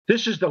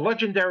This is the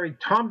legendary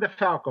Tom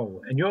DeFalco,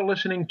 and you're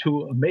listening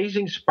to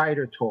Amazing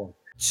Spider Talk.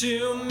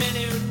 Two men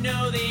who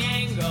know the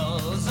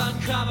angles,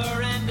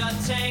 uncover and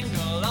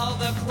untangle all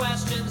the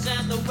questions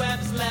and the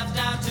webs left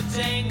out to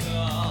tangle.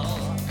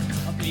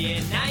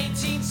 In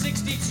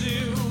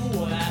 1962,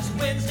 last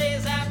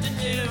Wednesday's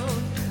afternoon,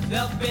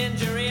 they'll bend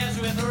your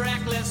ears with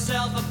reckless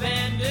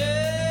self-abandon.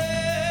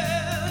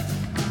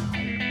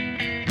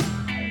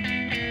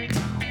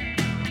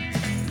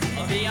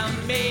 The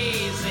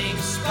amazing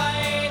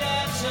Spider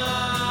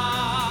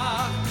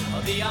Talk.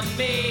 The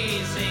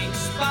amazing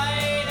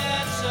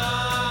Spider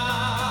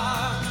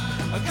Talk.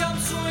 Come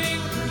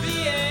swing through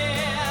the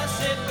air,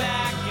 sit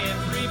back and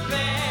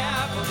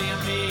prepare for the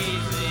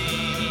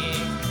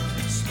amazing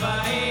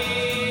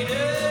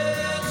Spider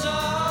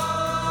Talk.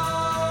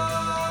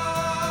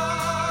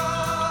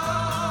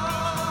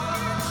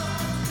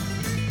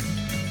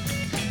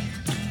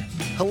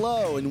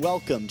 Hello and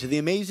welcome to the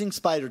Amazing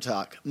Spider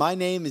Talk. My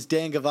name is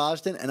Dan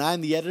Gvozden, and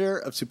I'm the editor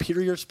of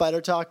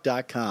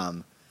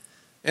SuperiorSpiderTalk.com.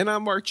 And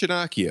I'm Mark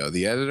Ginocchio,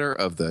 the editor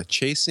of the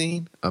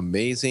Chasing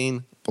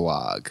Amazing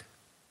blog.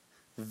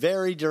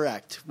 Very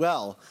direct.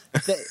 Well,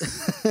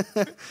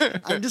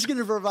 I'm just going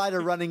to provide a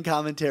running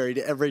commentary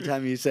to every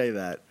time you say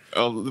that.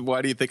 Oh,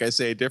 why do you think I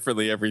say it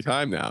differently every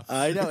time now?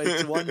 I know,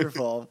 it's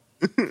wonderful.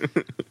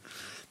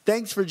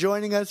 Thanks for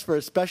joining us for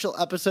a special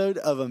episode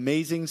of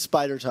Amazing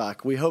Spider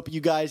Talk. We hope you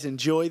guys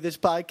enjoy this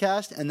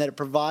podcast and that it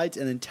provides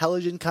an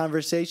intelligent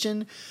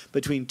conversation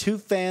between two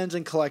fans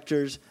and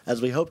collectors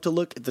as we hope to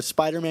look at the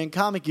Spider-Man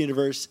comic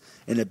universe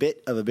in a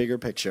bit of a bigger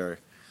picture.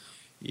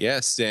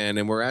 Yes, Dan,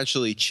 and we're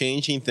actually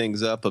changing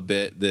things up a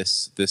bit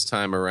this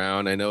time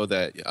around. I know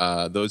that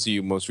those of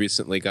you most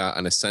recently got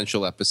an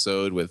Essential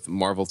episode with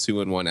Marvel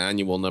 2-in-1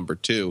 Annual number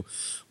 2.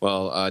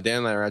 Well, Dan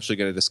and I are actually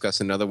going to discuss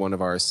another one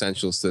of our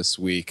Essentials this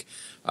week.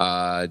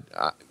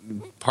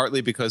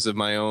 Partly because of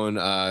my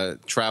own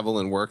travel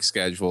and work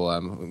schedule,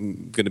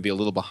 I'm going to be a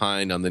little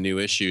behind on the new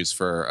issues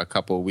for a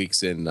couple of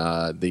weeks in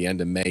the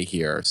end of May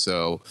here.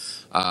 So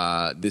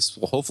this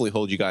will hopefully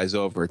hold you guys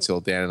over until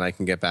Dan and I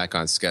can get back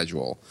on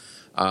schedule.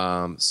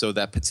 So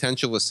that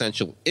potential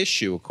essential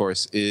issue, of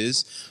course,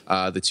 is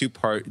the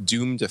two-part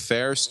Doomed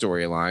Affair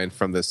storyline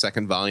from the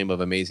second volume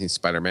of Amazing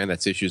Spider-Man.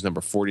 That's issues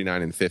number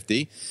 49 and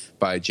 50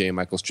 by J.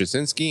 Michael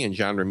Straczynski and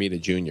John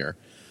Romita Jr.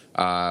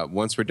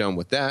 Once we're done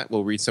with that,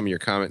 we'll read some of your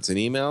comments and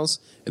emails,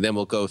 and then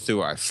we'll go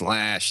through our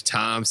Flash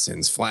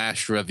Thompson's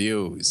Flash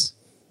reviews.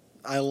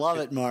 I love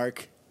it,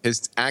 Mark.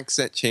 His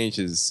accent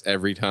changes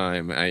every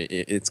time.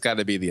 It's got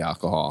to be the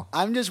alcohol.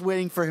 I'm just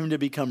waiting for him to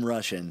become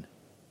Russian.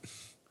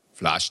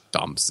 Flash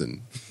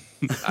Thompson.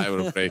 I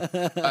will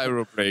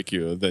break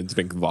you, then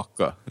drink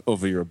vodka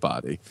over your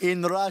body.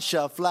 In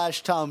Russia,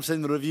 Flash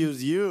Thompson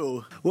reviews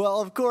you. Well,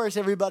 of course,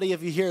 everybody,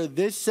 if you hear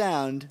this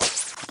sound,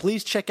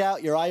 please check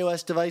out your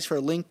iOS device for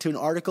a link to an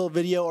article,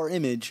 video, or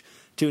image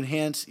to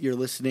enhance your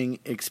listening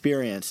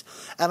experience.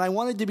 And I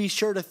wanted to be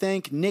sure to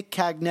thank Nick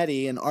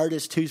Cagnetti, an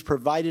artist who's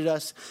provided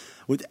us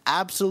with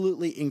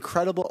absolutely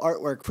incredible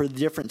artwork for the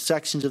different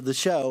sections of the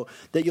show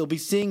that you'll be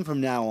seeing from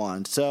now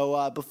on.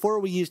 So before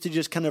we used to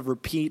just kind of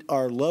repeat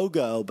our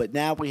logo, but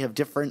now we have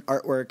different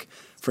artwork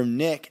from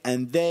Nick,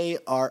 and they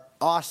are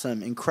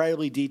awesome,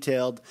 incredibly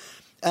detailed,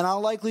 and I'll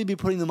likely be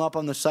putting them up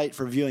on the site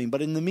for viewing.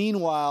 But in the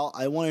meanwhile,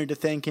 I wanted to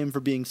thank him for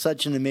being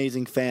such an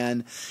amazing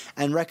fan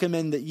and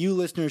recommend that you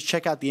listeners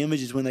check out the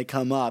images when they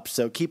come up.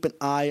 So keep an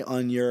eye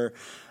on your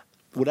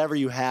whatever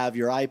you have,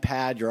 your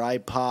iPad, your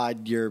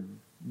iPod, your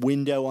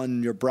window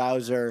on your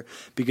browser,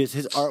 because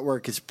his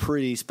artwork is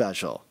pretty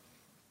special.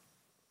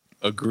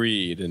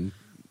 Agreed, and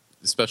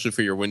especially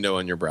for your window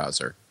on your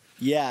browser.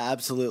 Yeah,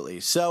 absolutely.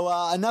 So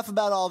enough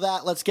about all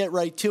that. Let's get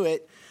right to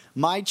it.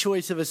 My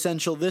choice of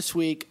Essential this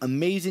week,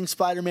 Amazing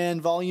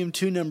Spider-Man Volume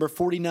 2, number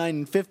 49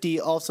 and 50,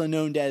 also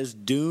known as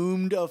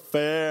Doomed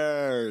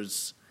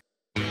Affairs.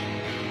 You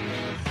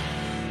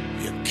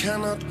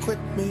cannot quit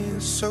me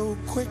so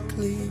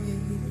quickly.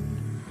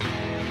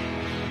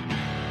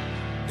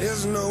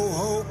 There's no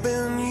hope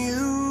in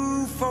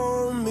you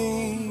for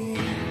me.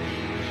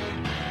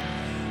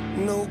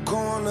 No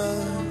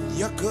corner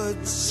you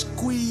could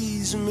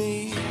squeeze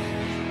me.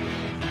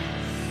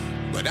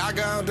 But I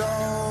got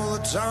all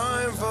the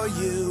time for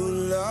you,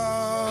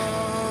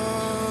 love.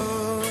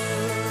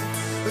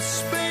 The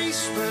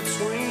space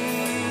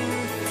between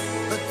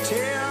the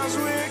tears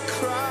we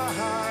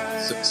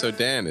cry. So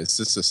Dan, is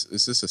this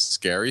a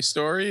scary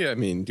story? I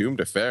mean, Doomed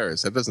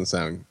Affairs. That doesn't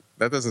sound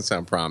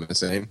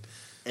promising.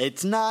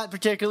 It's not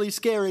particularly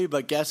scary,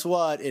 but guess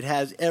what? It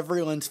has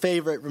everyone's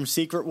favorite from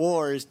Secret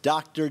Wars,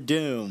 Dr.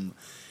 Doom.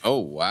 Oh,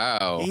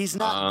 wow. He's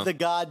not the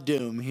God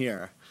Doom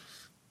here.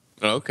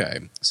 Okay.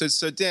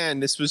 So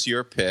Dan, this was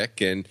your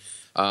pick, and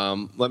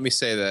let me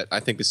say that I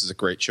think this is a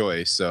great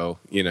choice. So,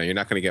 you're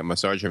not going to get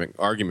much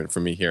argument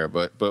from me here,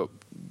 but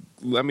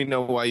let me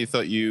know why you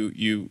thought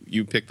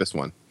you picked this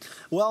one.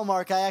 Well,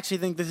 Mark, I actually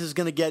think this is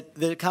going to get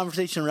the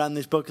conversation around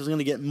this book is going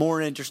to get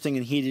more interesting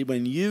and heated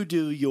when you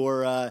do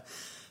your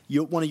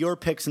one of your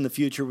picks in the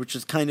future, which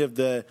is kind of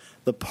the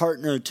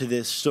partner to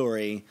this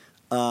story.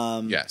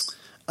 Yes.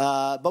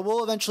 But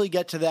we'll eventually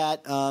get to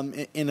that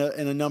in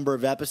a number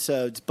of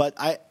episodes. But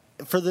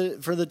for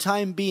the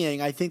time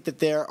being, I think that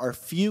there are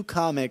few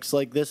comics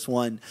like this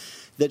one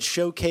that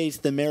showcase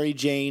the Mary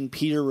Jane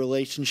Peter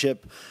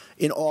relationship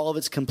in all of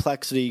its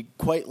complexity,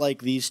 quite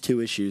like these two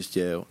issues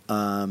do.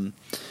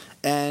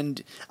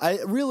 And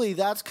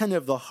that's kind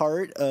of the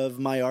heart of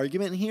my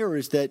argument here,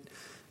 is that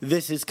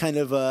this is kind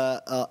of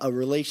a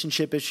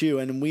relationship issue,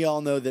 and we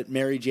all know that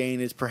Mary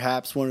Jane is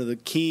perhaps one of the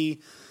key,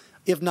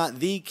 if not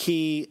the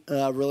key,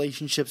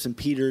 relationships in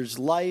Peter's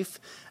life.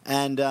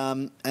 And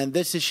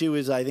this issue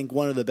is, I think,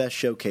 one of the best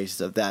showcases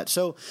of that.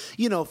 So,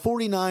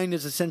 49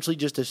 is essentially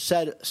just a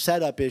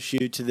setup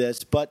issue to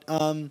this, but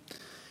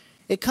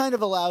it kind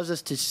of allows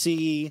us to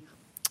see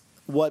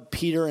what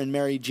Peter and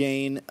Mary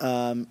Jane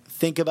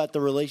think about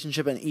the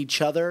relationship and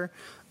each other,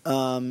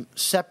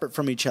 separate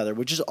from each other,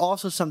 which is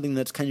also something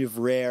that's kind of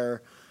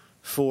rare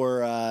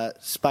for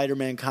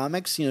Spider-Man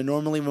comics.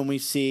 Normally when we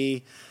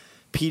see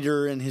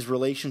Peter and his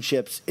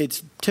relationships,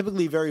 it's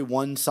typically very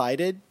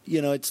one-sided.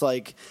 It's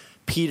like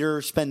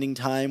Peter spending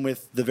time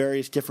with the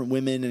various different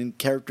women and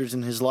characters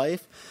in his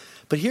life.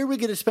 But here we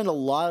get to spend a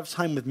lot of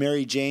time with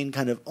Mary Jane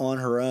kind of on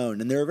her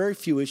own. And there are very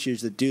few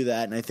issues that do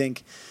that, and I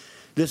think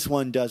this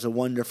one does a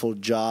wonderful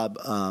job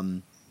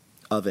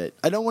of it.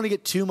 I don't want to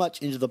get too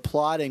much into the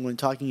plotting when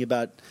talking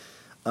about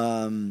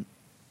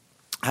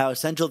how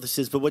essential this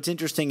is, but what's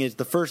interesting is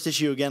the first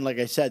issue, again, like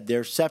I said,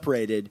 they're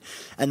separated,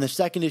 and the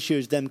second issue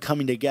is them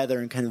coming together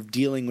and kind of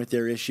dealing with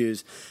their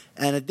issues.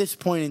 And at this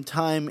point in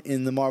time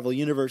in the Marvel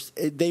Universe,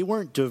 they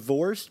weren't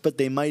divorced, but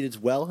they might as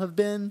well have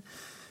been.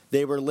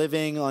 They were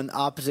living on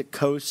opposite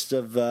coasts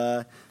of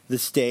the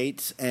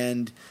states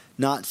and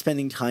not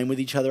spending time with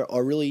each other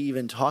or really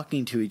even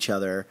talking to each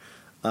other.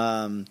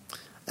 And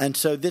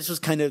so this was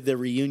kind of the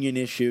reunion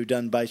issue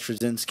done by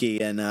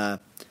Straczynski, and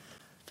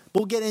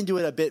we'll get into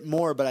it a bit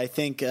more, but I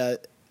think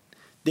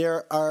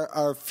there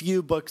are a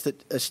few books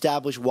that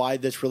establish why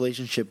this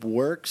relationship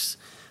works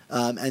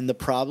and the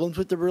problems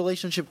with the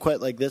relationship,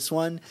 quite like this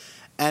one.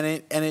 And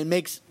it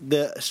makes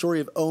the story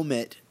of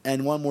Omit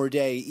and One More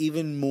Day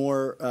even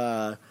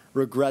more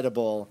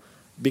regrettable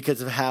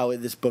because of how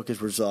this book is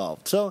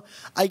resolved. So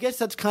I guess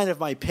that's kind of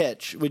my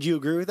pitch. Would you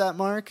agree with that,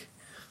 Mark?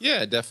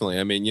 Yeah, definitely.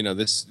 I mean,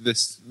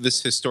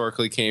 this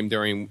historically came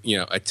during,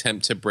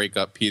 attempt to break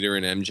up Peter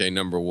and MJ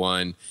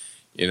 #1.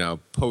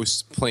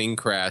 Post plane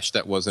crash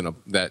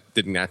that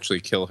didn't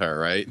actually kill her,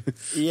 right?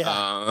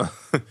 Yeah.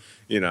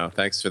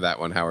 Thanks for that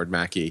one, Howard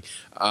Mackey.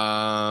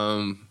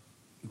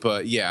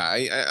 But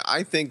yeah,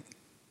 I think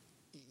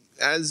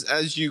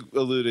as you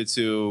alluded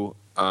to,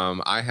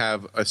 I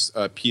have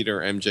a Peter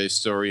MJ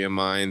story in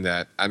mind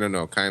that I don't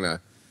know, kind of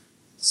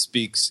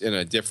speaks in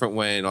a different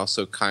way, and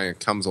also kind of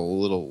comes a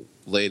little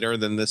later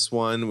than this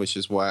one, which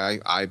is why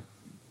I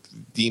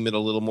deem it a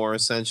little more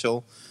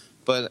essential.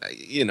 But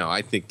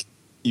I think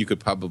you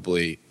could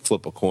probably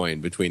flip a coin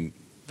between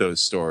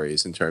those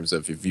stories in terms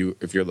of if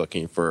you're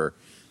looking for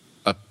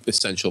a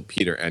essential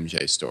Peter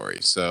MJ story.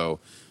 So,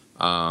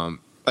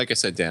 like I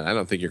said, Dan, I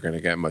don't think you're going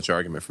to get much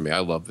argument from me. I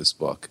love this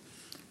book,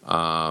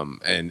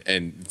 and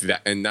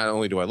not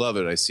only do I love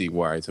it, I see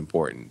why it's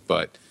important.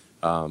 But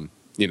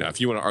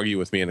if you want to argue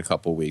with me in a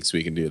couple of weeks,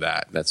 we can do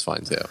that. That's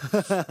fine too.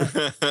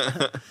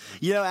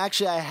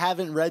 Actually, I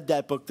haven't read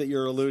that book that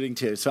you're alluding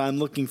to, so I'm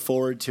looking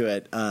forward to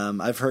it.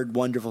 I've heard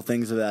wonderful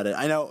things about it.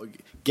 I know.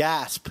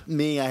 Gasp,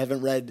 me, I haven't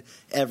read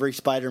every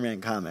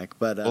Spider-Man comic,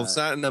 but well, it's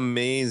not an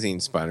amazing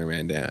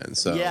Spider-Man, Dan.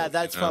 So yeah,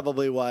 that's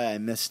probably why I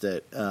missed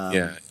it.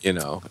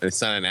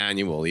 It's not an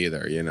annual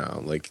either.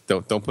 Like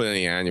don't put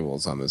any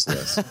annuals on this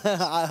list.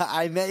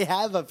 I may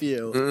have a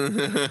few.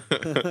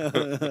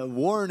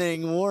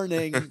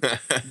 Warning,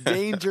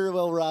 danger,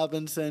 Will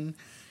Robinson.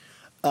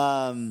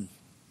 But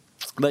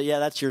yeah,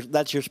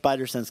 that's your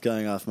spider sense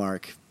going off,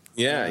 Mark.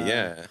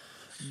 Yeah.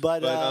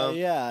 But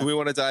do we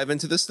want to dive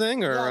into this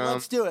thing? Or yeah,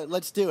 let's do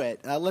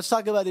it. Let's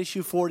talk about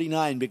issue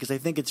 49 because I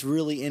think it's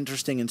really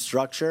interesting in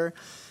structure,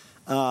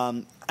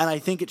 and I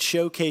think it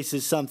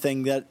showcases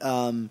something that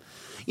I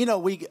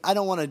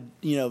don't want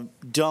to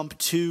dump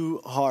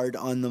too hard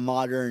on the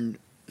modern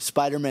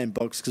Spider-Man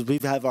books because we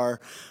have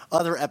our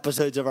other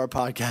episodes of our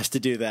podcast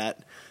to do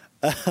that.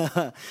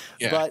 Yeah.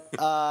 But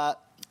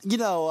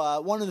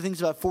one of the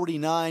things about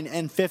 49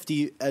 and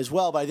 50 as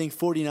well, but I think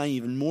 49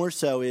 even more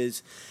so,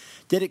 is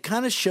that it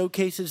kind of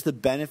showcases the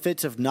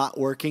benefits of not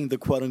working the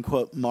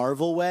quote-unquote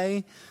Marvel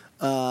way,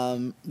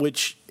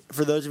 which,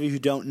 for those of you who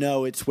don't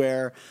know, it's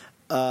where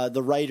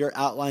the writer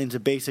outlines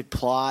a basic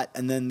plot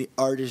and then the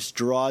artist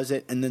draws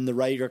it and then the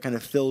writer kind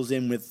of fills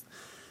in with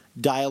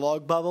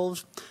dialogue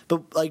bubbles.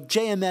 But like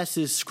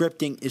JMS's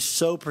scripting is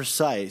so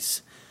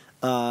precise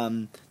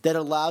that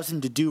allows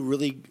him to do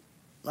really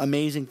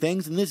amazing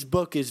things. And this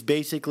book is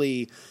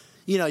basically,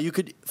 you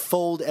could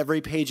fold every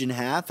page in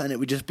half and it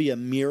would just be a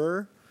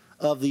mirror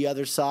of the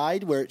other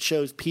side, where it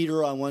shows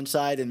Peter on one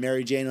side and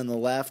Mary Jane on the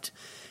left,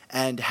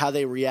 and how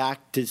they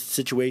react to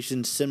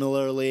situations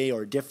similarly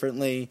or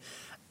differently.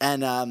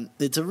 And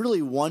it's a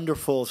really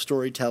wonderful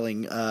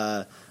storytelling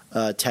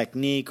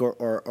technique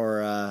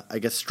or I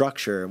guess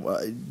structure.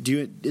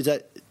 Do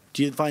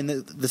you find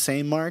the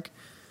same, Mark?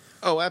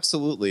 Oh,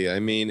 absolutely. I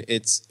mean,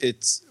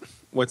 it's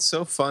what's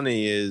so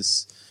funny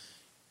is,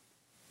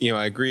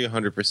 I agree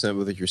 100%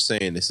 with what you're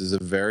saying. This is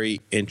a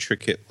very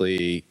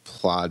intricately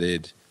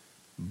plotted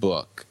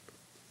book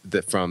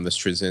from the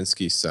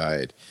Straczynski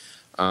side,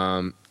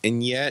 and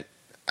yet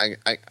I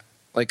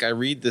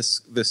read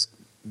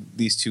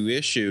these two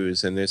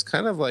issues, and there's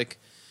kind of like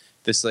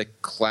this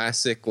like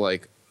classic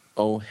like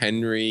O.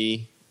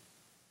 Henry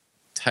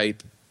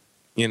type,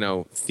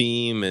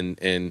 theme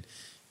and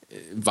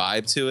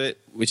vibe to it,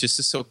 which is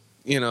just so,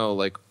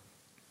 like,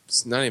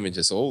 it's not even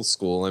just old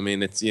school. I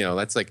mean, it's,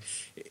 that's like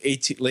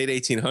late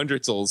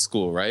 1800s old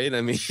school, right?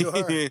 I mean, sure.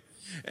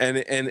 and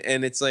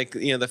it's like,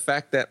 the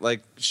fact that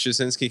like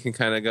Straczynski can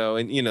kind of go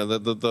and,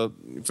 the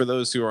for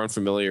those who are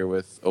unfamiliar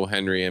with O.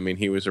 Henry, I mean,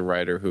 he was a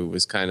writer who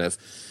was kind of,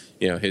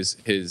 his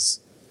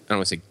I don't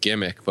want to say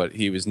gimmick, but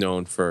he was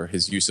known for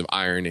his use of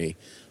irony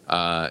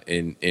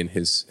in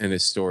his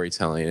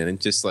storytelling, and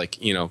just like,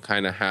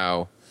 kind of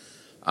how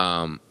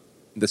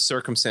the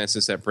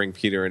circumstances that bring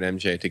Peter and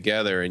MJ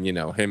together, and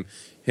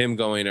him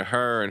going to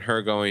her and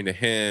her going to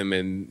him,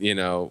 and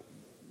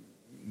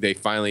they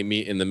finally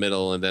meet in the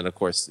middle, and then of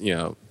course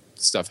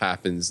stuff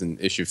happens in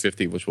issue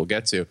 50, which we'll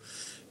get to,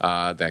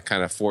 that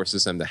kind of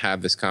forces them to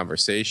have this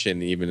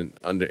conversation even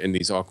in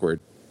these awkward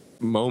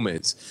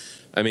moments.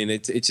 I mean,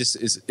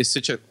 it's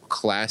such a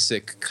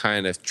classic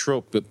kind of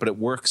trope, but it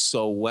works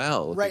so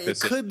well. Right, it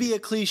could be a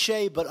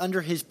cliche, but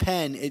under his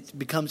pen, it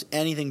becomes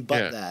anything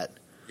but that.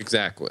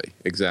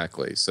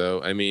 Exactly.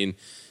 So I mean,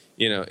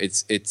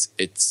 it's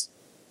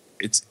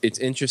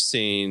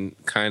interesting,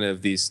 kind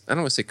of these, I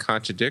don't want to say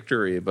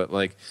contradictory, but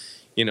like,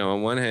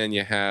 on one hand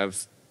you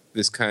have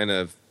this kind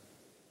of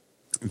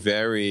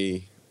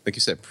very, like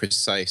you said,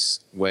 precise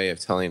way of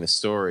telling a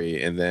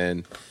story,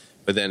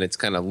 but then it's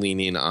kind of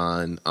leaning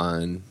on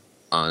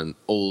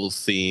old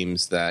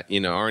themes that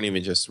aren't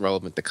even just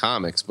relevant to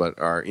comics, but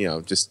are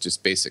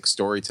just basic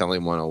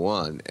storytelling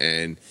 101,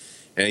 and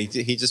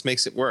he just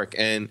makes it work,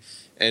 and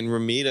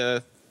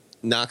Romita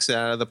knocks it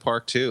out of the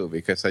park too,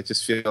 because I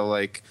just feel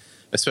like,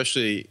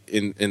 especially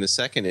in the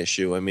second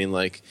issue, I mean,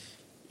 like,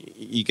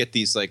 you get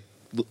these like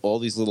all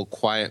these little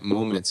quiet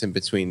moments in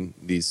between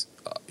these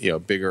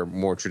bigger,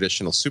 more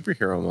traditional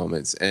superhero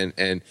moments,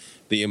 and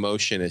the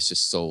emotion is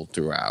just sold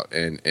throughout,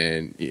 and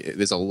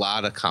there's a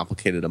lot of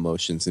complicated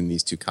emotions in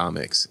these two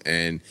comics,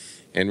 and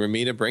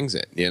Romita brings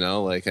it,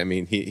 like, I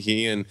mean,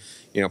 he and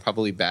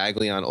probably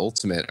Bagley on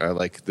Ultimate are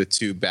like the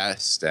two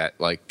best at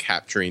like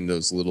capturing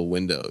those little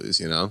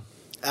windows.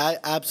 I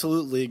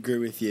absolutely agree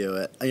with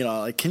you.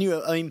 Like, can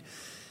you? I mean,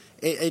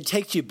 it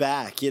takes you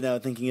back.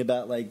 Thinking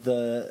about like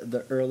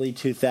the early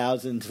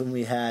 2000s when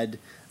we had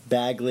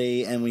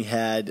Bagley and we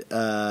had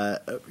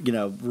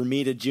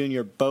Romita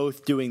Jr.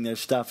 both doing their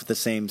stuff at the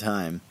same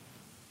time.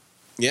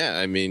 Yeah,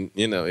 I mean,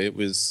 it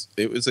was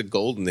a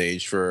golden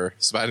age for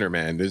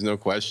Spider-Man. There's no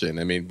question.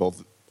 I mean,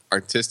 both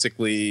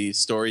artistically,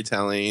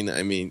 storytelling.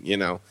 I mean,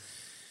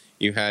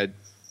 you had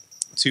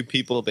two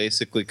people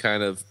basically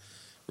kind of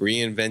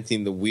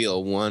reinventing the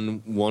wheel.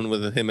 One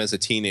with him as a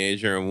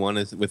teenager, and one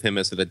with him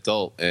as an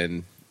adult,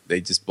 and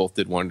they just both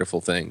did wonderful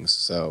things.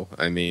 So,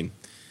 I mean,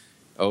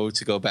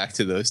 to go back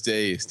to those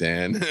days,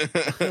 Dan.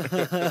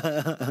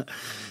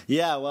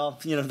 Yeah, well,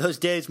 those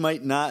days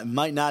might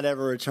not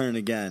ever return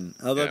again.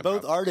 Although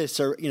both artists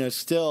are,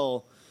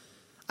 still,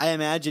 I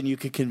imagine you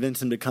could convince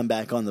them to come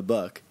back on the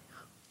book.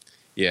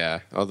 Yeah,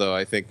 although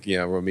I think,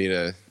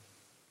 Romita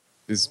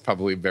is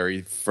probably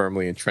very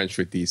firmly entrenched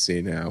with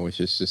DC now, which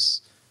is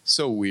just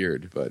so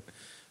weird. But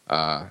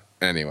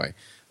anyway,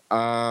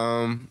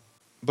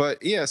 but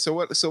yeah. So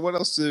what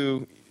else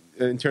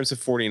in terms of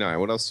 49?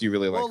 What else do you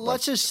really like? Well,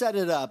 let's just set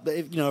it up.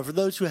 For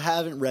those who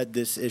haven't read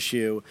this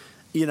issue,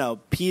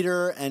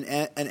 Peter and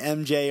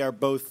MJ are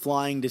both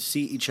flying to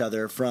see each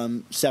other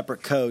from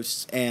separate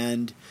coasts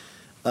and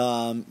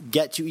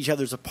get to each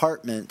other's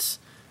apartments,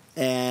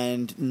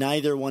 and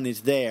neither one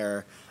is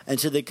there, and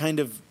so they kind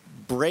of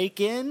break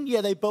in.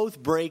 Yeah, they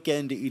both break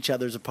into each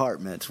other's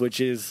apartments,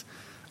 which is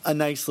a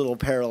nice little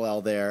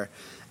parallel there.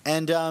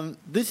 And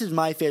this is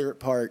my favorite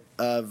part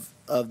of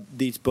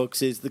these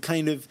books, is the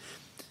kind of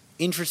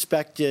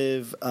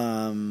introspective,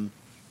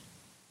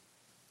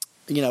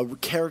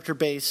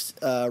 character-based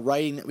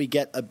writing that we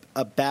get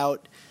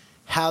about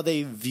how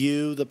they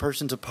view the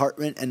person's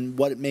apartment and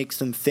what it makes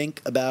them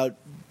think about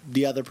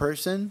the other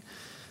person.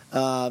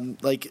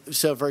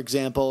 So for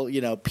example,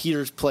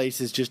 Peter's place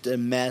is just a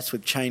mess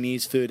with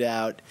Chinese food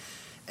out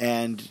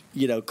and,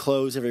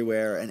 clothes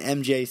everywhere. And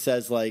MJ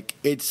says, like,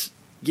 it's,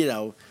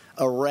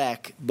 a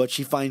wreck, but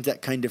she finds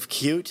that kind of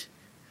cute.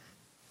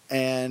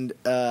 And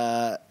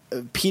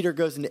Peter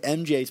goes into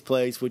MJ's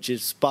place, which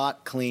is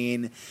spot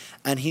clean,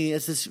 and he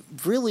has this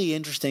really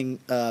interesting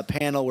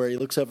panel where he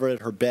looks over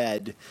at her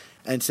bed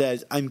and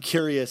says, "I'm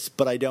curious,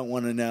 but I don't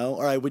want to know,"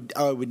 or I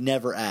would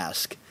never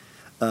ask.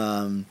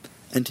 And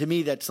to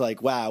me, that's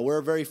like, wow,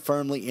 we're very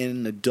firmly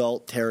in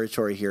adult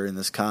territory here in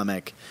this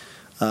comic,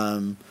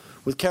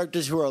 with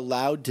characters who are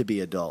allowed to be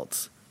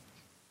adults.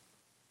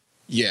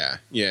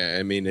 Yeah.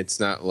 I mean, it's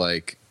not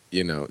like,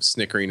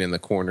 snickering in the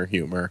corner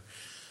humor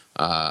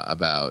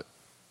about,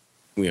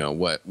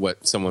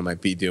 what someone might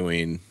be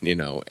doing,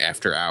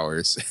 after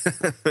hours.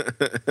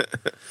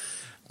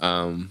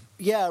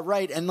 Yeah,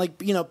 right. And like,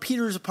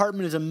 Peter's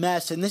apartment is a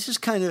mess, and this is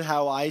kind of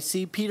how I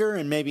see Peter,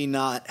 and maybe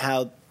not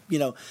how,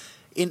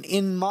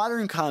 in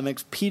modern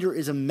comics, Peter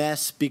is a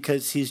mess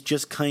because he's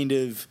just kind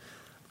of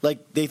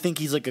like, they think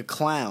he's like a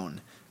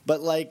clown.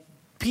 But like,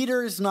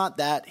 Peter is not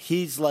that.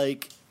 He's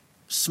like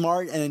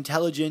smart and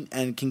intelligent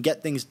and can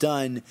get things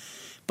done,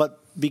 but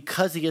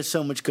because he has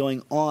so much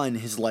going on,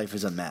 his life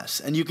is a mess.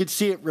 And you could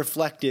see it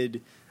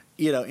reflected,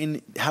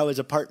 in how his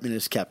apartment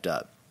is kept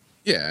up.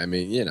 Yeah, I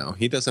mean,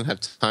 he doesn't have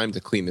time to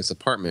clean his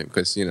apartment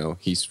because,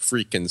 he's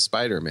freaking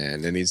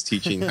Spider-Man and he's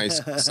teaching high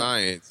school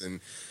science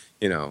and,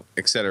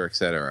 et cetera, et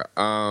cetera.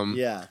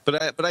 Yeah.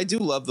 But I do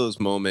love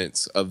those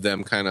moments of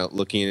them kind of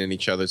looking in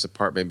each other's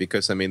apartment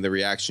because, I mean, the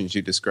reactions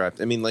you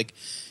described. I mean, like,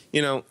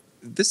 there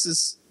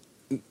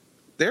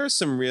are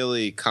some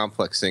really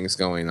complex things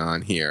going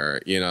on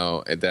here,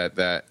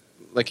 that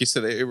like you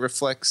said, it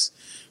reflects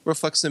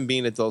them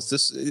being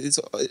adults.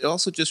 It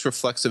also just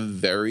reflects a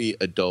very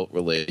adult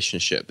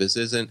relationship. This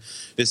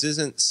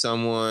isn't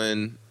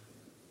someone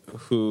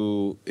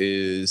who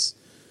is,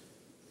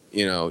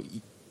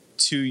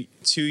 too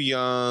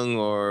young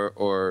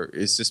or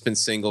has just been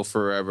single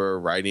forever,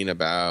 writing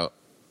about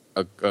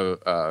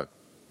a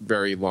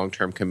very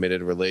long-term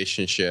committed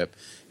relationship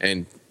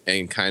and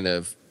kind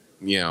of,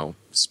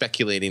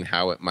 speculating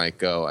how it might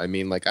go. I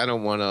mean, like, I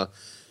don't want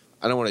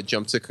to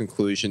jump to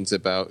conclusions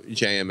about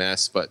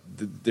JMS, but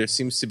there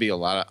seems to be a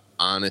lot of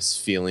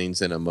honest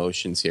feelings and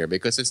emotions here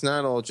because it's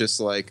not all just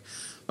like,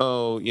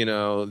 oh,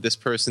 this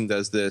person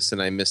does this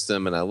and I miss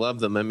them and I love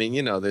them. I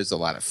mean, there's a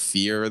lot of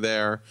fear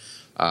there.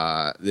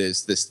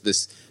 There's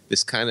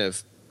this kind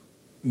of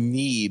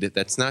need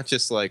that's not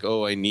just like,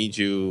 oh, I need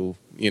you,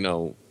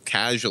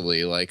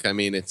 casually. Like, I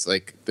mean, it's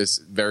like this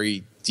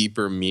very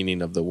deeper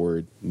meaning of the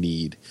word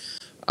need.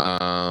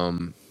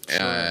 Sure.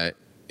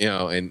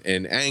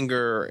 And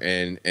anger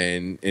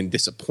and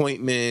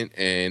disappointment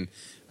and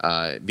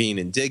being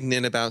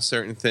indignant about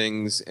certain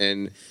things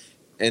and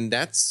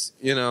that's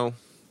I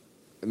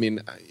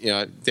mean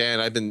Dan,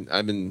 I've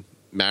been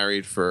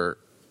married for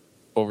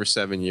over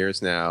 7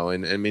 years now,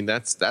 and I mean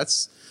that's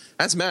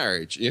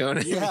marriage. You know what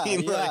I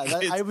mean? Yeah.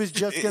 Like, I was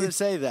just gonna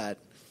say that.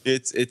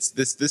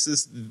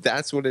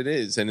 That's what it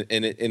is, and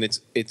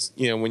it's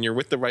when you're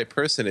with the right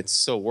person, it's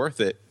so worth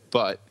it,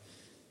 but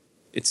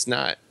it's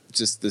not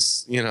just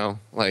this,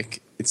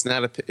 like it's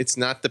not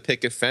the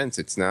picket fence.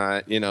 It's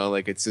not,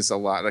 like it's just a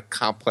lot of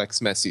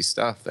complex, messy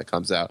stuff that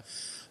comes out.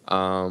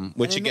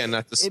 Which again,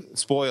 not to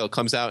spoil,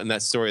 comes out in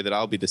that story that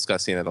I'll be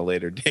discussing at a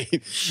later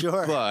date.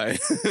 Sure. But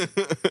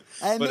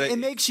and it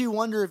makes you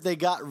wonder if they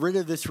got rid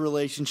of this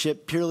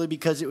relationship purely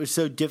because it was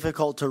so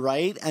difficult to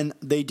write and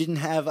they didn't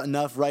have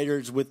enough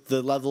writers with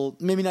the level,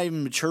 maybe not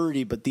even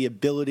maturity, but the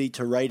ability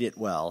to write it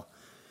well.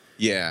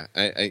 Yeah,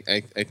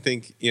 I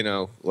think,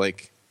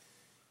 like,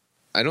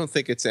 I don't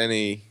think it's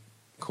any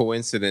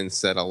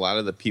coincidence that a lot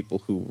of the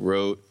people who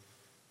wrote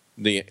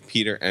the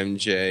Peter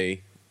MJ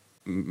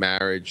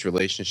marriage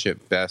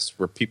relationship best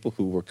were people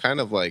who were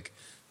kind of like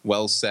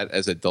well set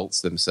as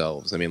adults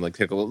themselves. I mean, like,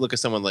 take a look at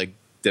someone like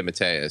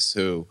DeMatteis,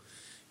 who,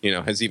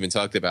 has even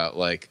talked about,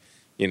 like,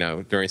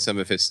 during some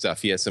of his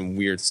stuff, he has some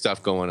weird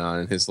stuff going on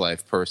in his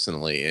life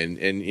personally. And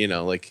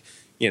like,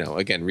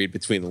 again, read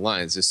between the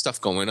lines. There's stuff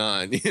going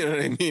on. You know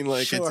what I mean?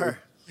 Like, sure.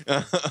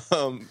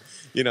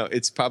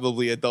 It's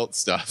probably adult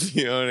stuff.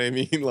 You know what I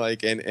mean?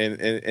 Like,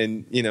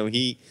 and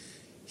he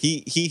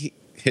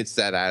hits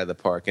that out of the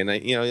park. And I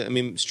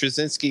mean,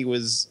 Straczynski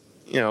was,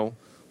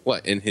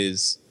 in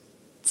his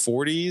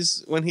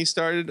 40s when he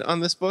started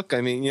on this book.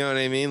 I mean, you know what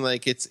I mean?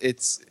 Like, it's,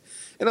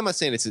 and I'm not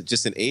saying it's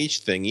just an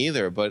age thing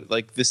either, but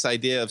like this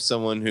idea of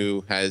someone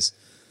who has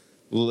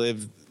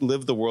lived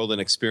the world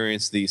and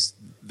experienced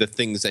the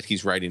things that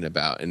he's writing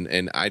about.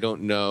 And I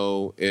don't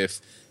know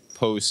if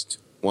post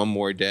One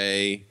More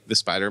Day, the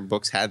Spider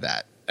books had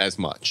that as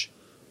much.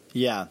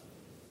 Yeah.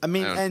 I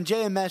mean, and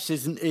JMS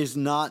is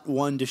not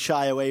one to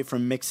shy away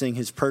from mixing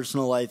his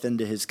personal life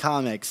into his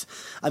comics.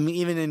 I mean,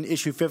 even in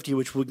issue 50,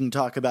 which we can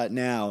talk about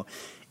now,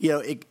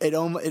 it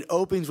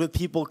opens with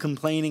people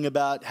complaining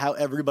about how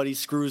everybody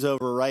screws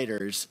over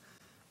writers.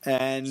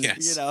 And,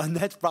 yes. And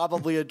that's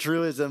probably a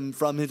truism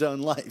from his own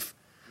life.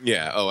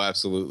 Yeah. Oh,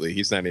 absolutely.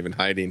 He's not even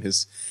hiding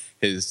his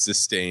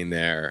disdain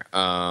there.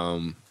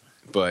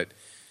 But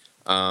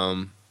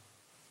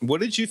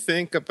what did you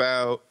think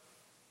about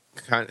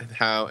kind of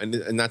how,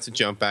 and not to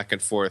jump back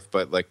and forth,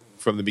 but like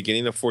from the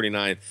beginning of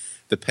 49,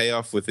 the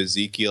payoff with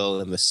Ezekiel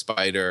and the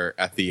spider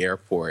at the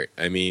airport?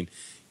 I mean,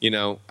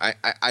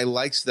 I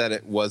liked that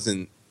it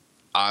wasn't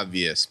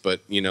obvious,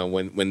 but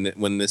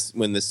when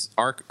this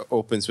arc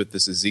opens with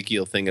this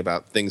Ezekiel thing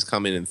about things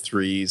coming in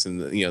threes and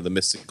the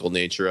mystical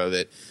nature of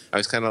it, I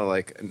was kind of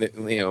like,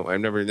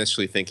 I'm never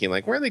initially thinking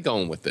like, where are they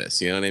going with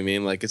this? You know what I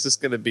mean? Like, is this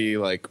going to be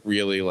like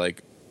really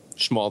like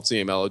schmaltzy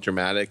and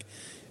melodramatic?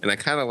 and I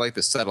kind of like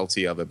the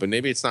subtlety of it, but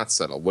maybe it's not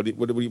subtle. What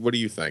do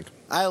you think?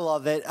 I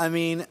love it. I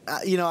mean,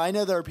 I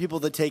know there are people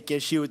that take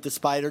issue with the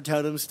spider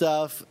totem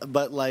stuff,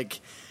 but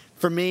like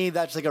for me,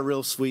 that's like a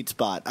real sweet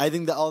spot. I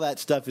think that all that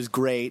stuff is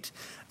great,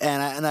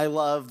 and I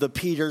love the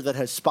Peter that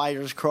has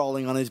spiders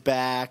crawling on his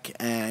back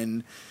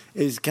and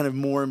is kind of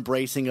more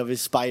embracing of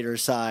his spider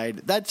side.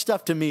 That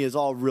stuff to me is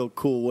all real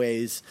cool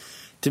ways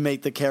to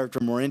make the character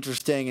more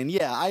interesting. And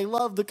yeah, I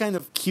love the kind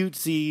of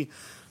cutesy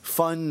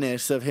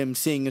funness of him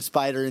seeing a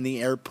spider in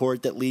the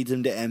airport that leads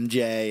him to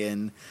MJ.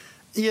 And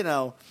you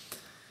know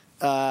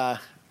what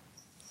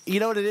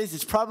it is?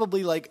 It's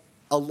probably like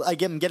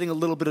I'm getting a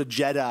little bit of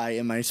Jedi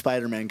in my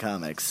Spider-Man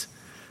comics.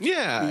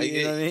 Yeah,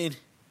 you know what I mean?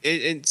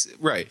 It's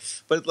right,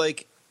 but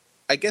like,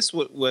 I guess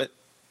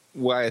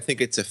why I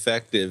think it's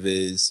effective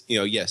is,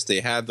 yes,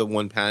 they have the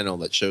one panel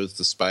that shows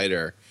the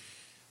spider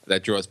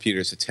that draws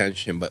Peter's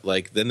attention, but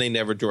like then they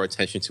never draw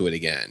attention to it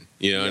again.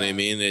 You know what I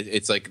mean?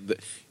 It's like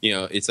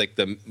it's like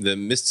the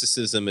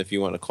mysticism, if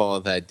you want to call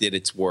it that, did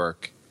its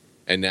work,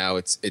 and now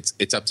it's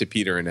up to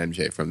Peter and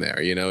MJ from there.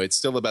 It's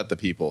still about the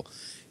people,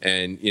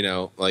 and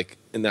like,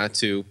 not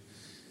to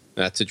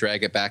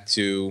drag it back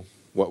to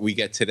what we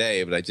get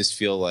today, but I just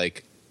feel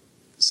like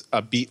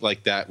a beat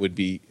like that would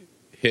be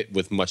hit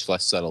with much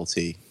less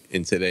subtlety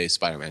in today's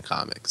Spider-Man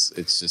comics.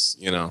 It's just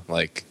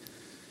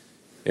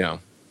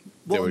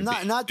Well,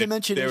 not to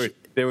mention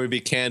there would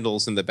be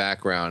candles in the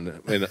background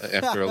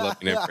after a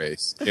loving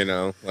embrace.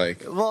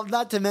 Well,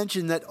 not to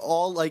mention that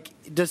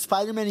does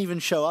Spider-Man even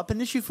show up in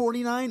issue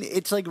 49?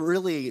 It's like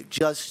really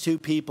just two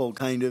people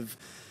kind of,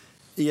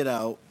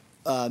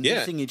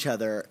 missing each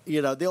other.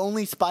 The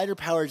only spider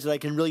powers that I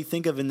can really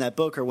think of in that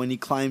book are when he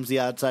climbs the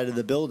outside of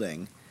the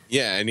building.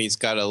 Yeah, and he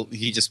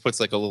just puts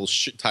like a little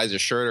ties a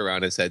shirt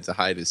around his head to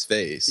hide his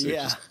face.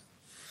 Yeah.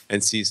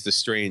 And sees the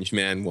strange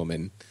man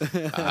woman,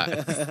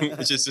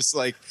 which is just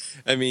like,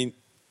 I mean,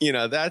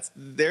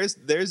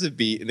 there's a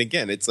beat, and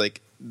again, it's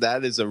like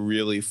that is a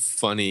really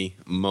funny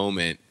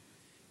moment,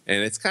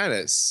 and it's kind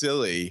of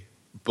silly,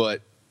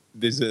 but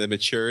there's a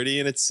maturity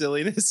in its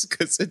silliness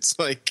because it's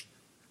like,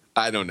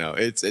 I don't know,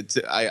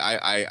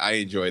 I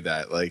enjoy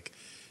that, like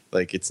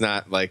it's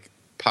not like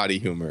potty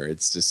humor,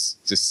 it's just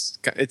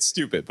it's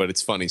stupid, but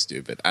it's funny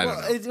stupid. I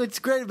don't know. What's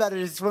great about it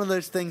is it's one of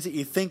those things that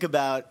you think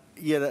about.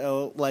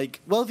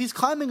 If he's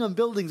climbing on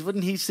buildings,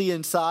 wouldn't he see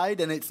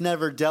inside? And it's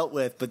never dealt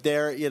with, but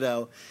there,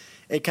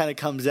 it kind of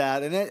comes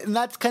out. And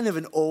that's kind of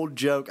an old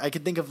joke. I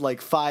can think of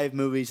like 5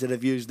 movies that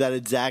have used that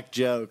exact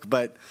joke,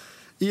 but,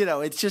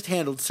 it's just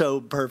handled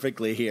so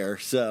perfectly here.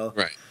 So,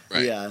 right.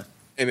 Yeah.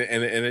 And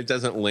it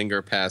doesn't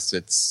linger past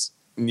its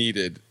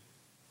needed,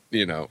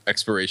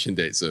 expiration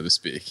date, so to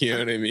speak. You know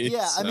what I mean?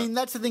 Yeah, so. I mean,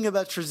 that's the thing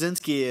about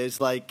Straczynski is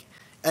like,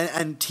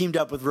 and teamed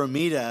up with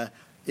Romita,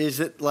 is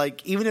that,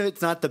 like, even if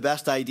it's not the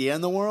best idea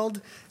in the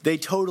world, they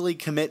totally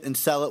commit and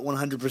sell it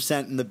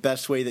 100% in the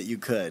best way that you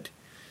could.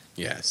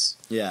 Yes.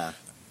 Yeah.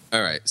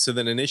 All right. So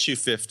then in issue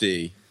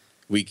 50,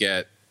 we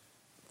get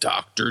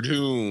Dr.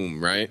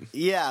 Doom, right?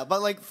 Yeah,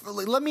 but,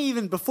 let me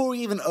before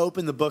we even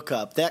open the book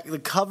up, the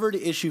cover to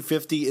issue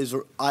 50 is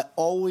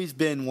always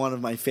been one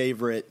of my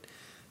favorite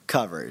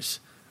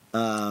covers.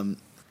 The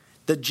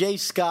J.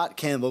 Scott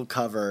Campbell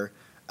cover,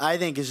 I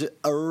think, is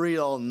a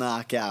real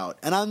knockout.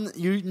 And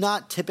you're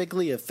not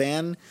typically a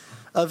fan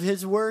of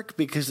his work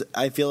because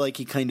I feel like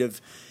he kind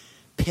of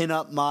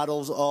pin-up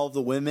models all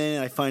the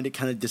women. I find it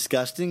kind of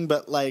disgusting.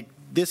 But,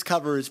 this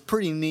cover is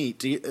pretty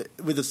neat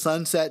with the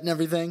sunset and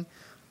everything.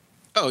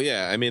 Oh,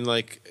 yeah. I mean,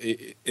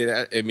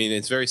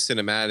 it's very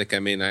cinematic. I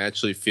mean, I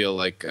actually feel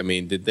like,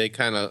 did they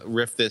kind of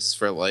riff this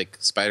for,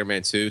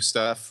 Spider-Man 2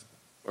 stuff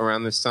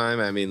around this time?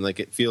 I mean,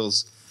 it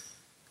feels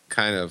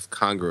kind of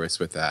congruous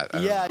with that.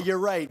 Yeah, you're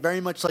right. Very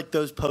much like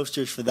those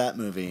posters for that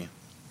movie.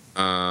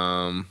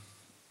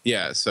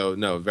 Yeah, so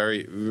no,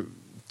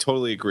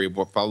 totally agree.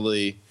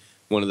 Probably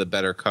one of the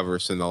better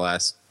covers in the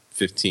last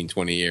 15,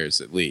 20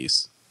 years at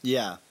least.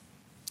 Yeah.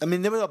 I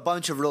mean, there were a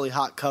bunch of really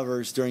hot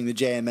covers during the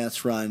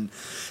JMS run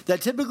that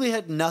typically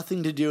had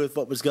nothing to do with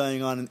what was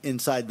going on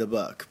inside the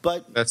book.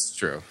 But that's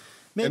true.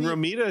 And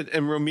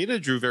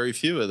Romita drew very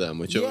few of them,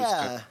 which always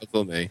kind of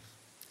tickled me.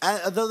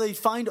 Though they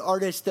find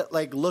artists that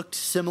looked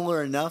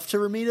similar enough to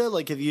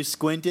Romita, if you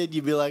squinted,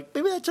 you'd be like,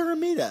 maybe that's a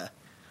Romita.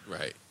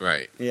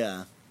 Right.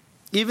 Yeah.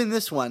 Even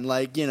this one,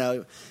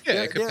 there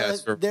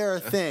are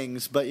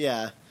things, but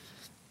yeah.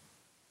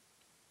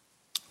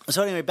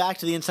 So anyway, back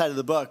to the inside of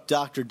the book,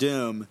 Dr.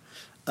 Doom.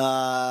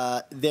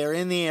 They're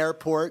in the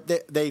airport.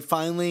 Their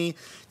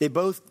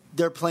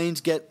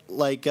planes get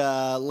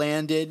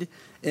landed,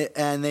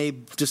 and they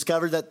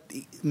discover that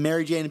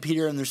Mary Jane and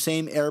Peter are in the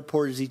same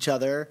airport as each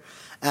other.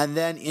 And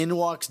then in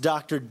walks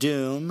Dr.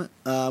 Doom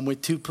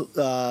with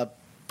 2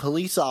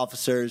 police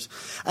officers.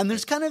 And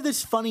there's kind of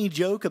this funny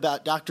joke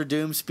about Dr.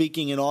 Doom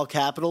speaking in all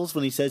capitals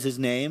when he says his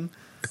name.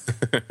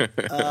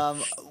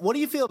 What do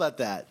you feel about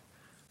that?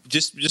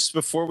 Just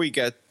before we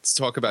get to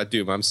talk about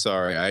Doom, I'm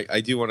sorry.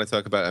 I do want to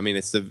talk about. I mean,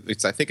 I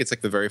think it's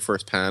the very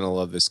first panel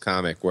of this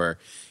comic where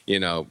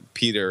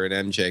Peter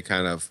and MJ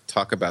kind of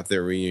talk about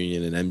their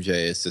reunion, and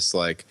MJ is just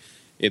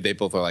they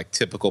both are like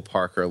typical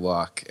Parker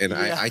luck, and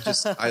Yeah.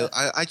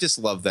 I just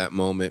love that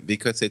moment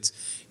because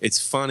it's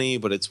funny,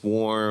 but it's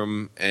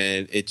warm,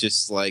 and it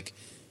just like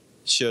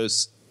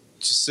shows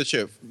just such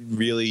a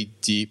really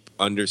deep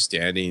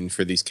understanding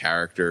for these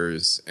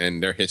characters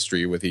and their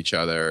history with each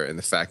other, and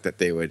the fact that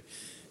they would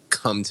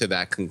come to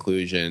that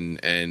conclusion,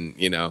 and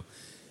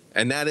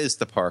and that is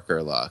the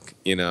Parker luck,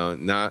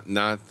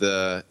 not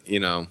the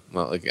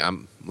well, like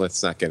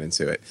let's not get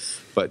into it,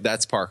 but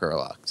that's Parker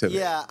luck to me.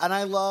 Yeah, and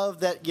I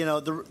love that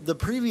the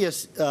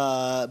previous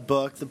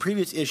book, the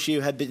previous issue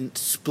had been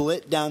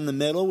split down the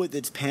middle with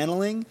its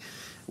paneling,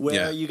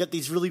 where you got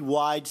these really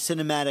wide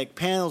cinematic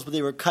panels, but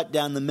they were cut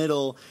down the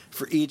middle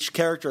for each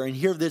character. And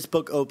here this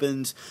book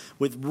opens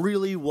with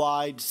really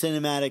wide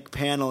cinematic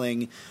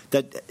paneling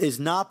that is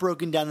not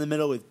broken down the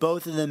middle with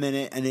both of them in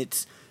it, and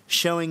it's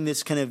showing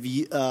this kind of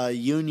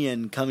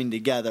union coming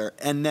together.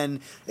 And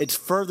then it's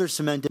further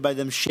cemented by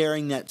them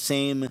sharing that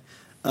same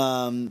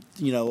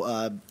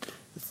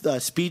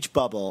speech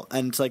bubble.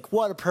 And it's like,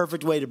 what a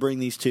perfect way to bring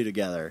these two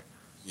together.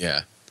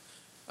 Yeah.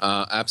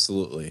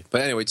 Absolutely.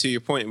 But anyway, to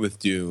your point with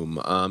Doom,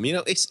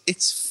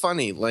 it's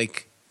funny.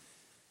 Like,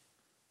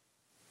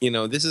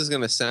 this is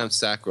going to sound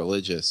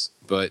sacrilegious,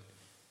 but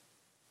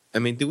I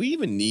mean, do we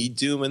even need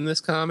Doom in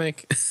this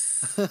comic?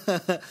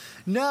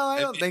 No, I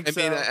don't think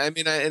so.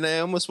 I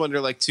almost wonder,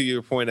 like, to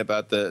your point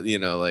about the,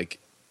 like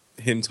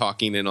him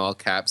talking in all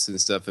caps and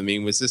stuff. I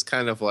mean, was this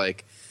kind of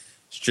like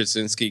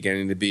Straczynski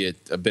getting to be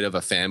a bit of a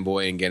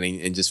fanboy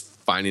and just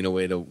finding a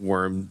way to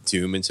worm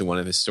Doom into one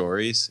of his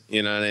stories?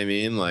 You know what I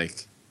mean?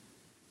 Like,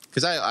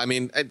 because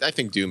I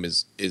think Doom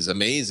is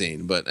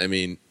amazing, but I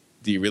mean,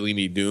 do you really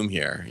need Doom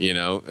here?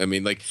 I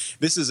mean, like,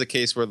 this is a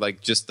case where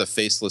like just the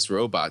faceless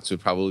robots would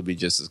probably be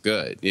just as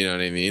good. You know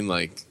what I mean?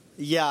 Like,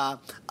 yeah,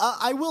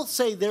 I will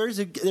say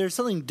there's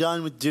something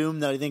done with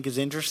Doom that I think is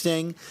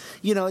interesting.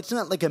 It's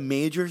not like a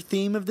major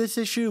theme of this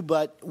issue,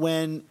 but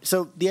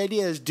the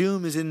idea is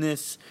Doom is in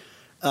this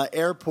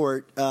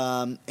airport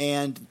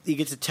and he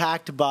gets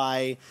attacked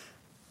by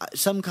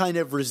some kind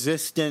of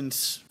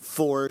resistance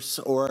force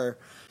or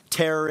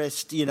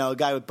terrorist, a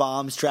guy with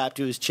bombs strapped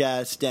to his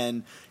chest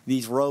and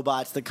these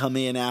robots that come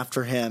in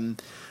after him.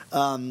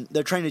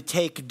 They're trying to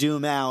take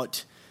Doom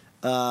out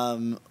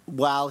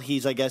while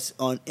he's, I guess,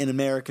 in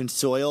American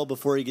soil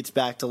before he gets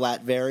back to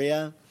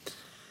Latveria.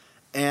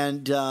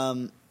 And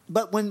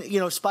but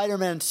when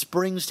Spider-Man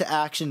springs to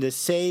action to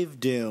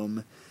save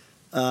Doom,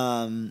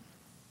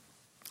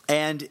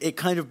 and it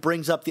kind of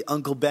brings up the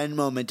Uncle Ben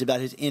moment about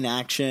his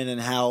inaction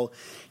and how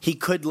he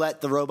could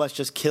let the robots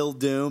just kill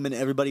Doom and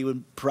everybody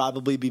would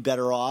probably be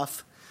better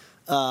off.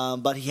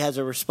 But he has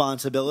a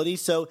responsibility.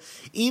 So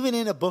even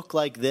in a book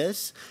like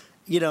this,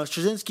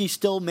 Straczynski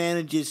still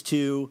manages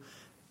to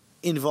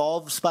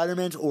involve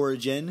Spider-Man's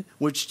origin,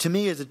 which to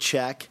me is a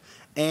check.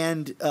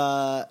 And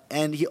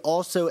he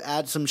also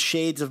adds some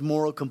shades of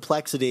moral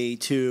complexity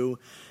to,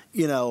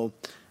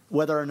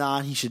 whether or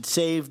not he should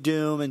save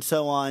Doom and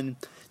so on.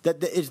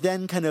 That is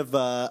then kind of,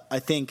 I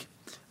think,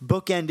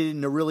 bookended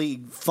in a really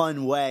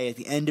fun way at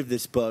the end of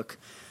this book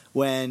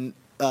when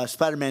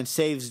Spider-Man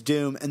saves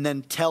Doom and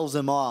then tells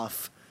him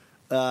off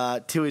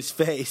to his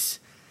face,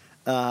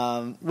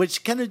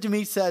 which kind of to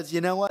me says,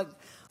 you know what?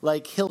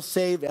 Like, he'll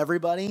save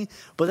everybody,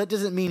 but that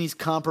doesn't mean he's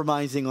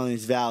compromising on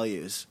his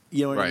values.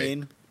 You know what I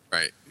mean?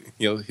 Right.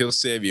 He'll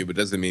save you, but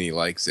doesn't mean he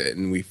likes it.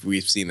 And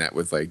we've seen that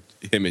with like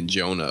him and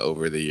Jonah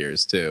over the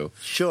years too.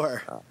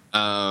 Sure.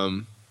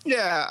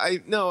 Yeah,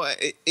 I know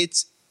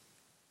it's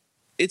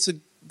a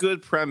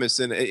good premise,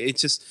 and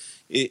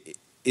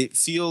it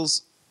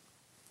feels.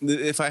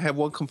 If I have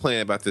one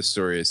complaint about this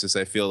story, it's just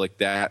I feel like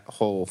that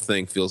whole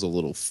thing feels a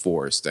little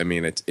forced. I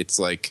mean, it's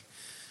like,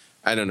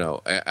 I don't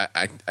know.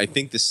 I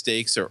think the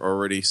stakes are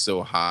already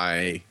so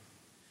high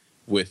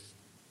with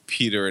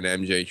Peter and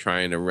MJ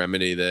trying to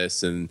remedy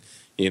this, and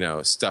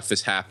stuff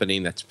is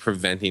happening that's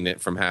preventing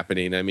it from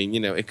happening. I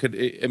mean,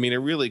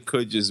 it really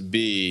could just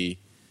be.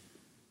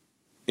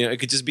 It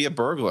could just be a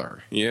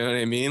burglar. You know what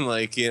I mean?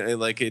 Like,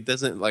 like it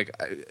doesn't like.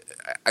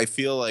 I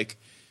feel like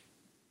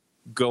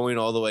going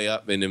all the way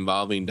up and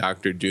involving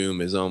Dr.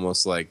 Doom is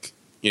almost like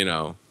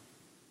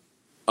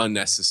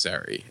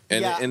unnecessary.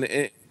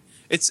 And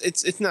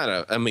it's not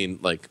a. I mean,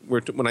 like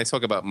when I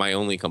talk about my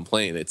only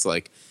complaint, it's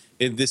like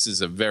this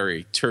is a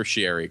very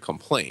tertiary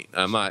complaint.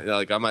 I'm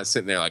not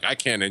sitting there like I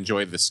can't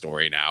enjoy this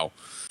story now.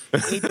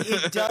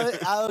 It does.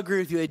 I'll agree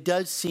with you. It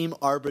does seem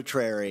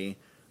arbitrary.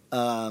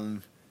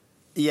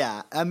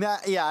 Yeah, I mean,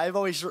 I've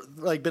always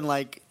been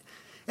like,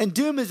 and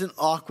Doom is an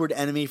awkward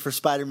enemy for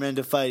Spider-Man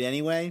to fight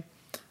anyway.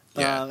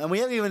 Yeah. And we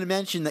haven't even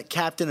mentioned that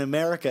Captain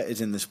America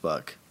is in this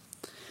book,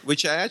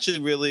 which I actually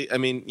really, I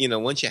mean,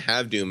 once you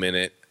have Doom in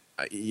it,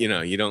 I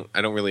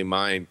don't really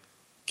mind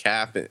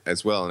Cap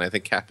as well, and I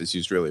think Cap is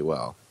used really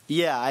well.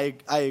 Yeah, I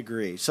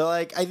agree. So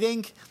I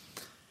think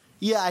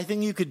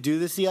you could do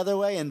this the other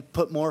way and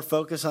put more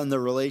focus on the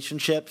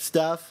relationship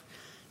stuff.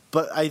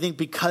 But I think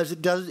because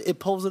it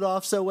pulls it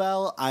off so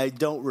well, I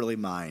don't really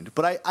mind.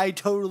 But I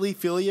totally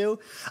feel you.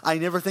 I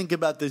never think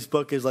about this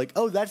book as like,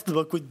 oh, that's the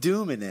book with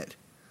Doom in it.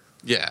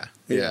 Yeah.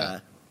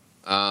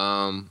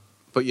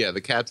 But yeah,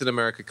 the Captain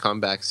America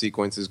comeback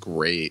sequence is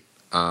great.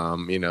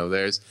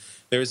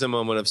 There's a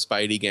moment of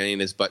Spidey getting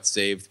his butt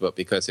saved, but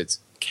because it's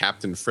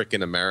Captain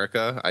Frickin'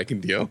 America, I can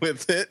deal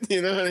with it.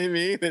 You know what I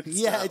mean?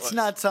 It's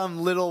not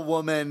some little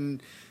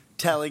woman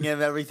telling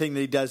him everything that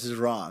he does is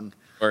wrong.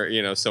 Or,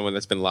 someone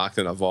that's been locked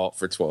in a vault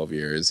for 12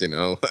 years,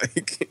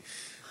 like...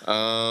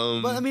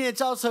 But I mean,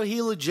 it's also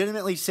he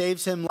legitimately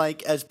saves him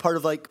like as part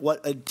of like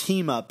what a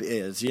team up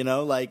is,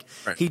 like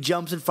right. He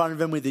jumps in front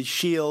of him with his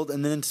shield,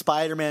 and then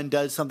Spider-Man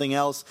does something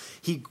else.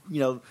 He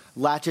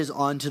latches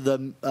onto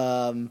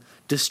the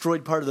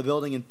destroyed part of the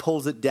building and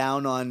pulls it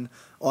down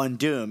on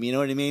Doom. You know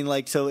what I mean?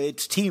 Like, so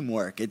it's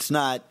teamwork. It's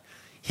not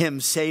him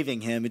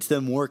saving him. It's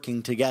them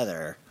working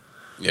together.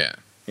 Yeah.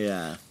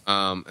 Yeah.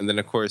 And then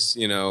of course,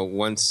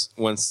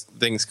 once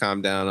things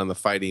calm down on the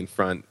fighting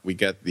front, we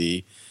get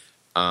the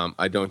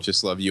I don't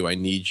just love you, I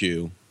need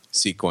you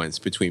sequence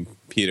between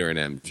Peter and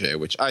MJ,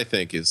 which I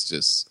think is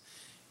just,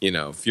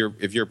 if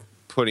you're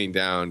putting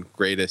down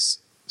greatest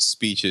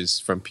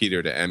speeches from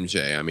Peter to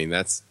MJ, I mean,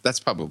 that's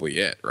probably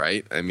it,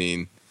 right? I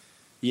mean,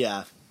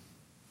 yeah.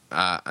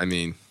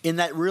 In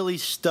that really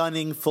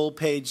stunning full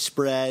page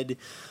spread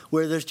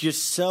where there's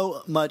just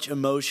so much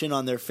emotion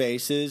on their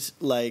faces,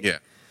 like, yeah.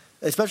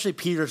 Especially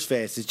Peter's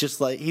face. It's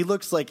just like, he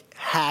looks like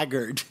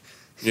haggard.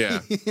 Yeah.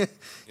 He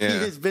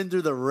has been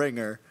through the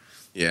ringer.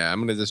 Yeah, I'm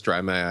going to just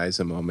dry my eyes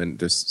a moment.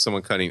 There's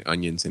someone cutting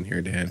onions in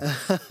here, Dan.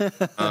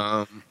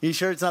 You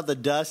sure it's not the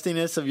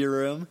dustiness of your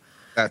room?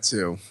 That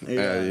too.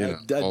 Yeah,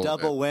 a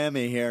double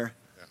whammy here.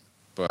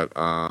 But,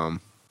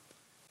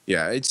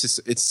 yeah, it's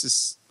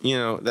just,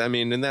 I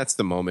mean, and that's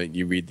the moment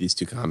you read these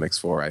two comics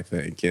for, I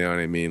think. You know what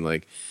I mean?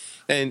 Like,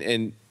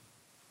 and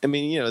I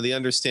mean, the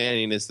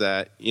understanding is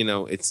that,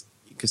 it's,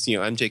 because,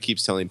 MJ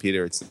keeps telling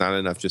Peter it's not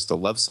enough just to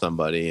love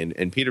somebody,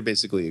 and Peter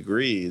basically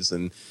agrees,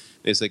 and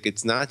it's like,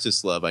 it's not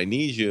just love, I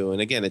need you.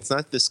 And again, it's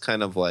not this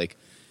kind of like,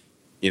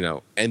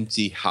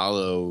 empty,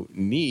 hollow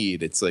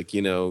need. It's like,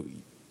 he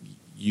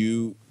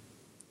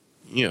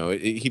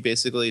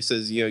basically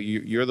says,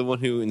 you're the one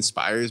who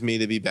inspires me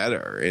to be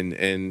better.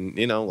 And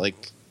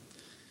like,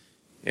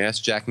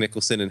 ask Jack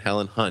Nicholson and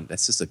Helen Hunt.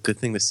 That's just a good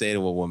thing to say to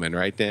a woman,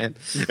 right, Dan?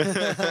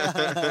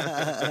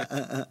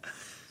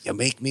 You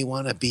make me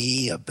want to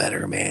be a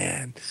better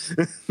man.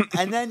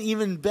 And then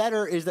even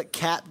better is that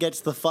Cap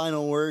gets the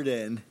final word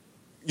in.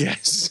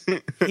 Yes.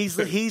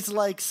 He's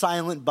like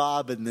Silent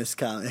Bob in this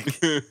comic.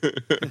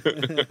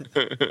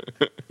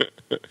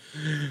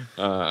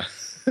 Not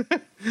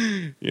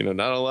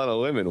a lot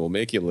of women will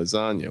make you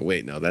lasagna.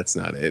 Wait, no, that's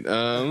not it.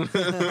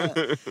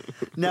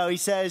 No, he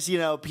says,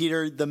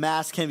 Peter, the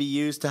mask can be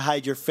used to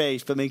hide your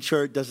face, but make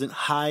sure it doesn't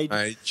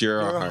hide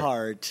your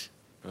heart.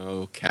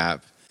 Oh,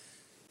 Cap.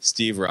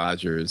 Steve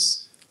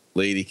Rogers,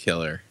 Lady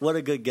Killer. What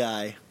a good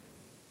guy.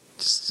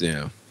 Just,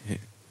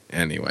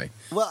 anyway.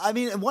 Well, I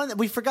mean, one that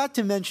we forgot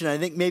to mention, I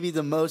think maybe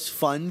the most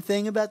fun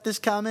thing about this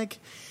comic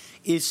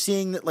is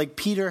seeing that, like,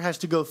 Peter has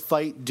to go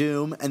fight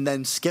Doom and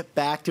then skip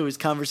back to his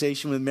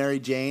conversation with Mary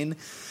Jane.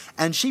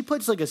 And she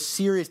puts, like,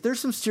 there's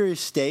some serious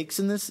stakes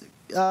in this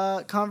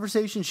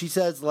conversation. She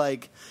says,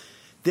 like,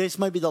 this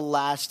might be the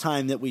last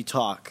time that we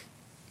talk.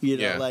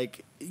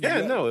 Like...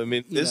 Yeah, no, I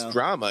mean, there's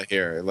drama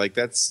here. Like,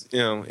 that's,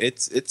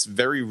 it's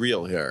very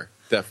real here.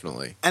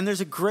 Definitely. And there's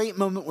a great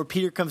moment where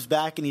Peter comes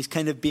back and he's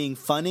kind of being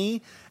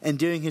funny and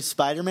doing his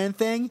Spider-Man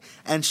thing.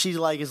 And she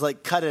is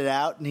like, cut it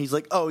out. And he's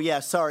like, oh, yeah,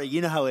 sorry.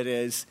 You know how it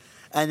is.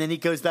 And then he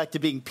goes back to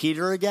being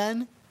Peter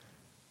again.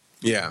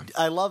 Yeah.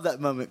 I love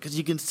that moment because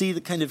you can see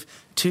the kind of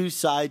two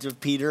sides of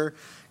Peter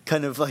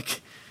kind of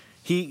like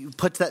he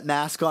puts that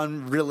mask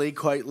on really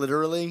quite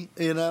literally,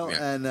 Yeah.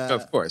 And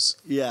of course.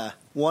 Yeah.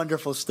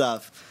 Wonderful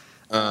stuff.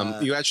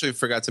 You actually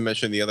forgot to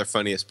mention the other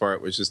funniest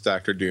part was just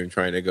Dr. Doom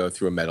trying to go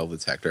through a metal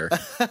detector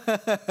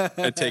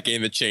and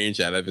taking the change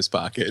out of his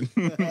pocket.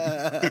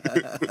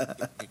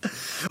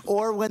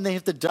 Or when they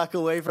have to duck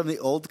away from the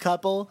old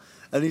couple,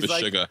 and he's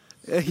like, sugar.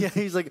 Yeah,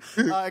 he's like,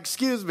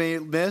 excuse me,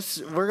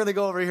 miss, we're going to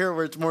go over here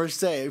where it's more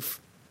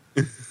safe.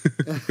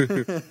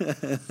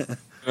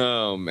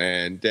 Oh,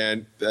 man.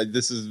 Dan,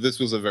 this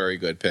was a very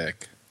good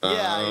pick.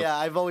 Yeah,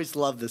 I've always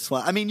loved this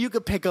one. I mean, you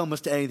could pick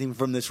almost anything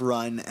from this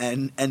run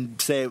and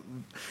say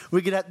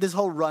we could have this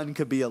whole run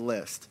could be a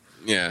list.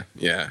 Yeah.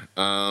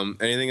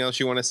 Anything else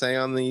you want to say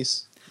on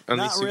these?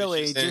 Not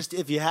really. Just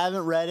if you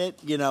haven't read it,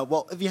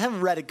 if you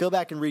haven't read it, go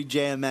back and read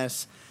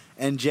JMS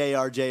and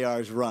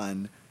JR's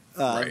run.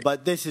 Right.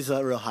 But this is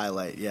a real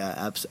highlight.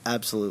 Yeah,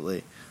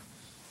 absolutely.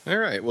 All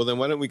right. Well, then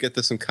why don't we get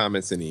to some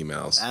comments and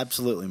emails?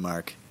 Absolutely,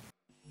 Mark.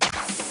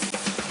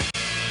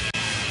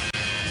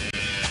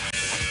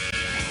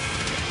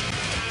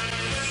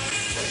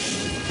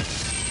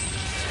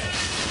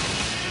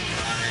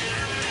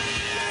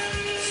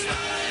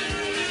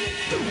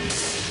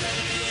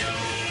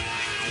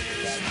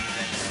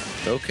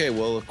 Okay,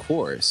 well, of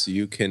course,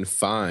 you can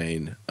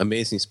find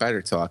Amazing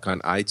Spider Talk on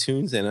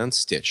iTunes and on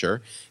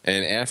Stitcher.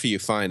 And after you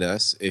find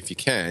us, if you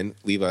can,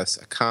 leave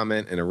us a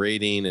comment and a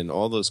rating and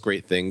all those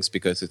great things,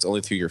 because it's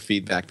only through your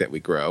feedback that we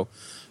grow.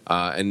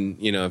 And,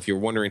 if you're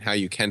wondering how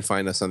you can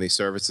find us on these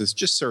services,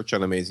 just search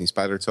on Amazing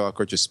Spider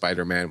Talk, or just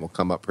Spider-Man will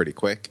come up pretty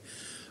quick.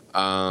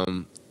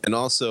 And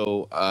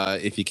also,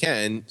 if you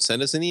can,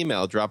 send us an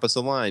email, drop us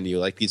a line. Do you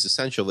like these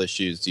essential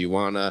issues? Do you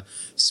want to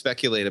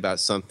speculate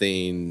about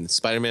something,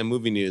 Spider-Man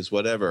movie news,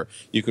 whatever?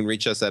 You can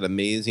reach us at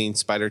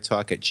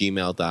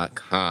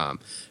amazingspidertalk@gmail.com.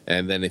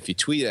 And then if you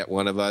tweet at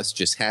one of us,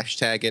 just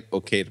hashtag it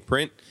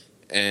OK2Print,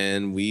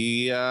 and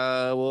we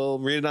will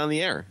read it on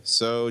the air.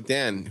 So,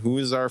 Dan, who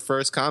is our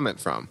first comment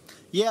from?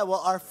 Yeah,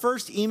 well, our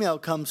first email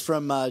comes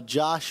from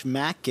Josh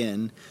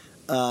Mackin.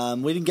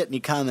 We didn't get any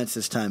comments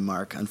this time,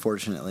 Mark,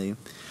 unfortunately.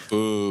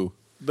 Boo.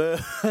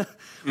 But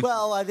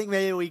well, I think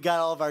maybe we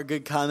got all of our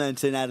good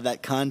comments in out of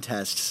that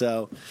contest.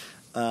 So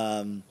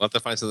we'll have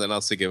to find something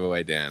else to give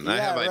away, Dan. I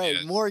have right.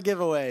 ideas. More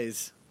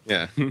giveaways.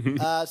 Yeah.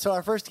 So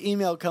our first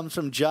email comes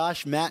from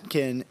Josh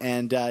Matkin,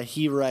 and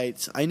he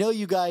writes, I know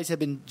you guys have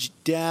been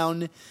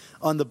down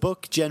on the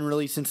book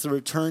generally since the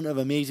return of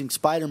Amazing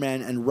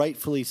Spider-Man, and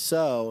rightfully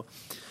so.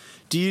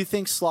 Do you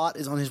think Slott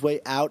is on his way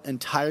out and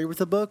tired with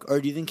the book,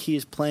 or do you think he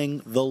is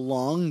playing the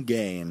long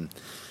game?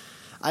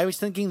 I was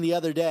thinking the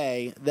other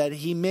day that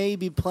he may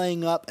be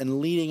playing up and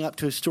leading up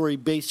to a story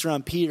based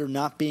around Peter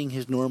not being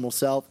his normal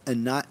self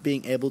and not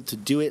being able to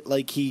do it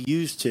like he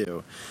used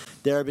to.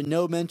 There have been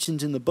no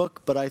mentions in the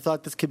book, but I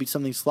thought this could be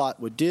something Slott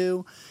would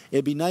do.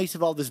 It'd be nice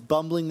if all this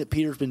bumbling that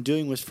Peter's been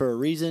doing was for a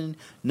reason,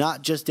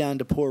 not just down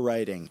to poor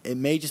writing. It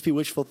may just be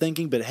wishful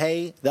thinking, but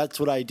hey, that's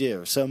what I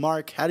do. So,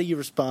 Mark, how do you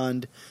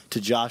respond to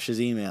Josh's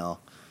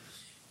email?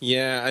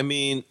 Yeah, I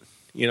mean,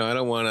 I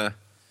don't want to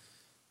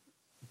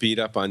beat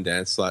up on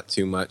Dan Slott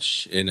too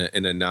much in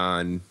a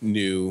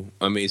non-new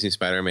Amazing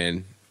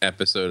Spider-Man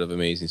episode of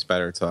Amazing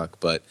Spider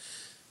Talk, but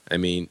I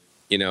mean,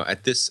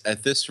 at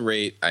this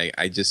rate,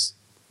 I just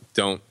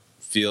don't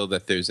feel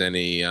that there's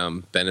any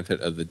benefit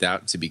of the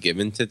doubt to be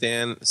given to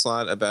Dan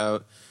Slott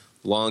about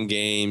long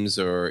games,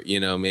 or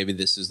maybe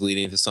this is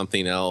leading to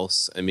something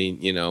else. I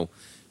mean,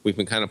 we've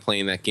been kind of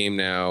playing that game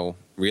now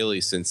really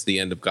since the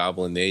end of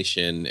Goblin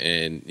Nation,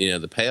 and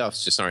the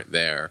payoffs just aren't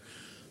there.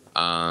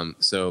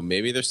 So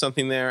maybe there's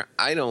something there.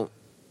 I'm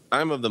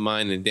of the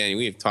mind, and Danny,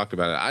 we've talked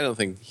about it, I don't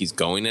think he's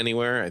going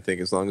anywhere. I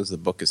think as long as the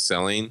book is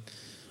selling,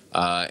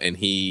 and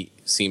he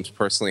seems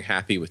personally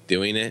happy with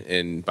doing it,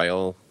 and by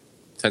all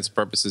intents and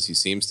purposes he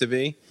seems to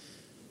be,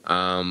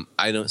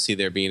 I don't see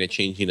there being a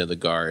changing of the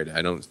guard.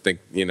 I don't think,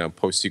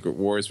 post-Secret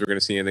Wars we're going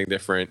to see anything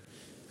different.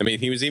 I mean,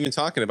 he was even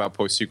talking about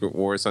post-Secret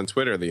Wars on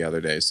Twitter the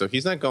other day, so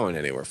he's not going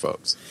anywhere,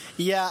 folks.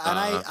 Yeah,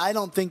 and I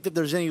don't think that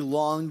there's any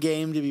long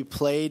game to be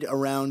played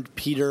around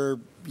Peter,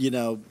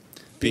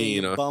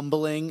 being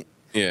bumbling.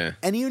 Yeah.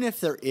 And even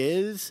if there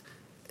is,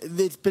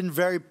 it's been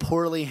very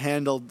poorly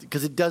handled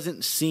because it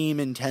doesn't seem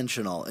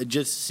intentional. It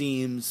just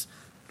seems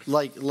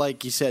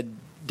like you said,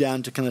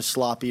 down to kind of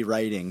sloppy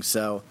writing.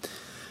 So,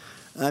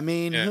 I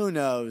mean, Who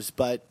knows?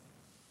 But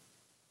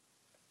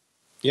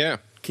yeah.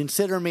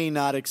 Consider me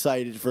not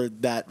excited for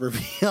that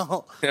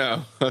reveal.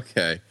 Oh,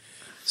 okay.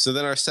 So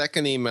then our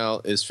second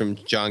email is from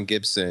John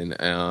Gibson,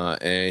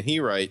 and he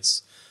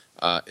writes,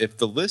 if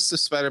the list of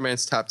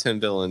Spider-Man's top 10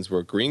 villains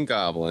were Green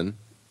Goblin,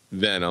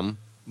 Venom,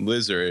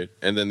 Lizard,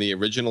 and then the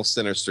original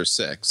Sinister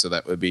Six, so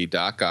that would be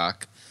Doc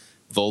Ock,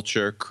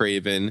 Vulture,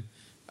 Kraven,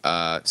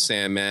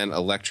 Sandman,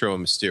 Electro,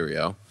 and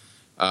Mysterio,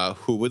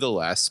 who would the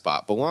last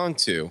spot belong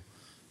to?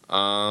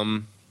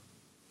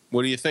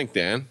 What do you think,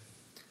 Dan?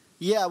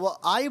 Yeah, well,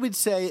 I would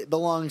say it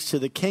belongs to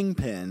the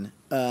Kingpin.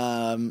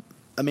 I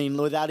mean,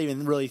 without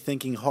even really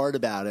thinking hard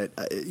about it,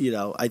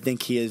 I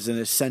think he is an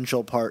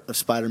essential part of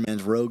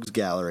Spider-Man's rogues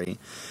gallery.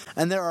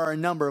 And there are a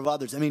number of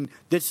others. I mean,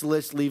 this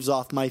list leaves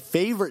off my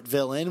favorite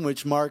villain,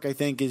 which, Mark, I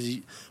think is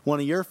one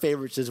of your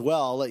favorites as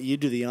well. I'll let you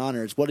do the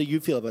honors. What do you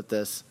feel about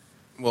this?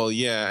 Well,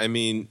 yeah, I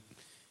mean,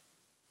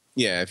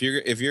 yeah,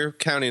 if you're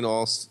counting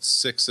all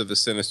six of the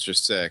Sinister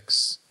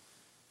Six,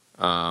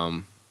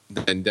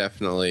 then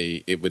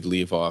definitely it would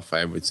leave off,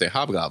 I would say,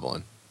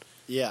 Hobgoblin.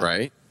 Yeah.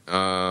 Right?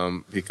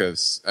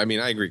 Because, I mean,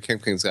 I agree,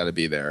 Kingpin's got to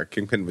be there.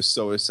 Kingpin was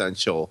so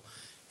essential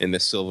in the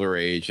Silver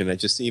Age, and I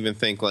just even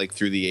think, like,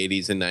 through the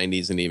 80s and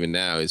 90s and even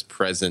now, his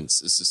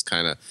presence is just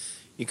kind of...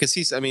 Because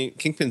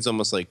Kingpin's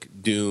almost like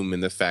Doom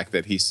in the fact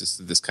that he's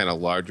just this kind of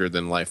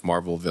larger-than-life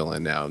Marvel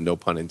villain now, no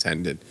pun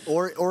intended.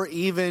 Or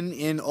even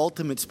in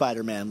Ultimate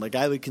Spider-Man. Like,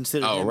 I would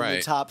consider him in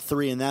the top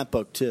 3 in that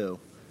book, too.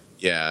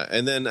 Yeah,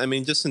 and then, I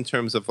mean, just in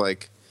terms of,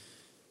 like,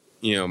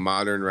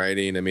 modern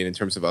writing, I mean, in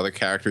terms of other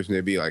characters,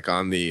 maybe, like,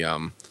 on the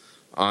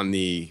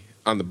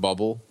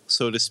bubble,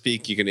 so to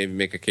speak, you can even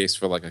make a case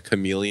for, like, a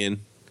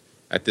Chameleon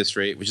at this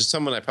rate, which is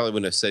someone I probably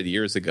wouldn't have said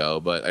years ago,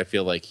 but I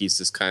feel like he's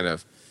just kind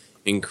of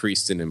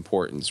increased in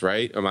importance,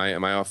 right? Am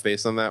I off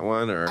base on that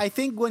one? Or I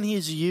think when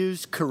he's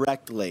used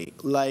correctly,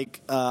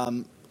 like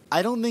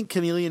I don't think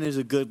Chameleon is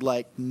a good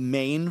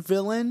main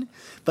villain,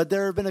 but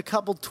there have been a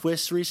couple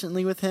twists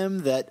recently with him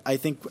that I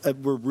think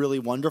were really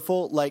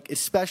wonderful. Like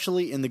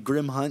especially in the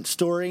Grim Hunt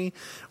story,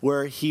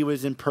 where he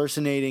was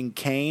impersonating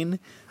Cain.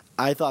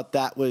 I thought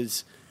that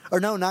was, or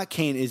no, not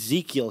Cain,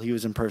 Ezekiel. He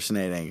was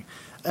impersonating,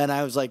 and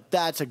I was like,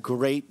 that's a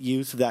great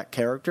use of that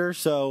character.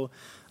 So,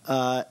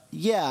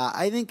 yeah,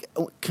 I think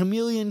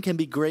Chameleon can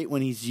be great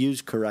when he's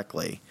used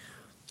correctly.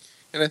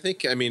 And I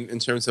think, I mean, in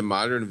terms of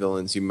modern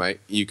villains,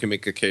 you can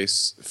make a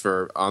case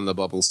for on the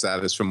bubble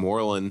status from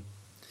Moreland,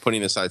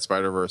 putting aside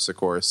Spider-Verse, of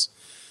course.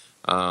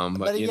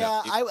 But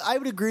yeah, I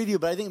would agree with you,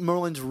 but I think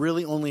Moreland's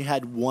really only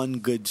had one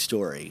good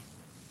story.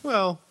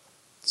 Well,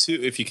 two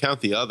if you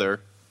count the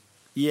other.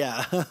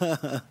 Yeah.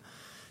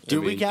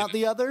 Do we count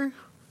the other?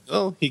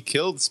 Oh, he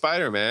killed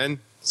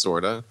Spider-Man,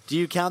 sorta. Do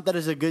you count that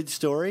as a good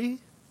story?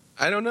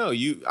 I don't know.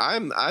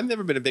 I've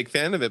never been a big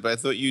fan of it, but I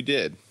thought you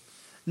did.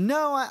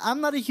 No,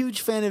 I'm not a huge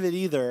fan of it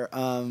either.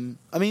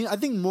 I mean, I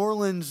think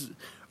Moreland's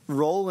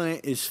role in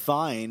it is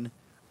fine,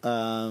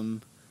 but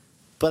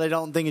I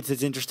don't think it's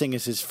as interesting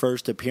as his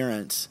first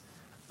appearance.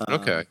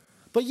 Okay.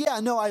 But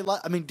yeah, no,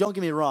 I mean, don't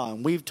get me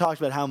wrong. We've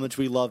talked about how much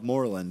we love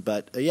Moreland,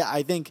 but yeah,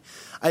 I think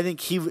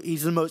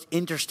he's the most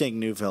interesting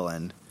new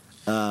villain.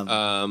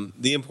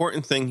 The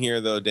important thing here,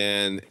 though,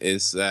 Dan,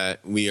 is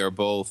that we are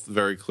both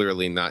very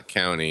clearly not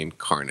counting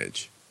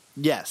Carnage.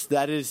 Yes,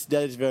 that is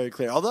very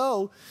clear.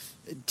 Although,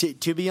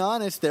 to be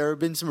honest, there have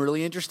been some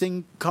really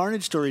interesting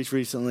Carnage stories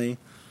recently.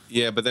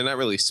 Yeah, but they're not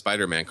really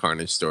Spider-Man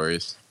Carnage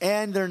stories.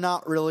 And they're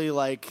not really,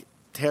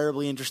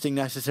 terribly interesting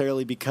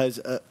necessarily because,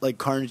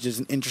 Carnage is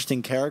an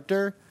interesting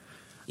character.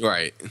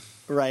 Right.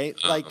 Right?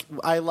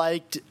 I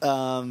liked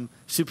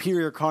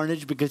Superior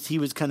Carnage because he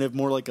was kind of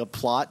more like a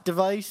plot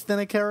device than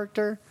a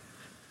character.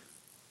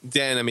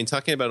 Dan, I mean,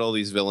 talking about all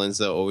these villains,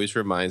 though, always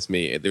reminds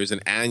me, there's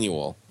an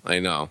annual, I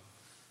know.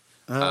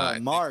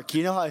 Mark,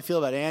 you know how I feel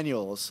about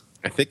annuals.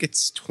 I think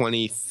it's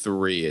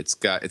 23. It's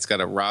got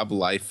a Rob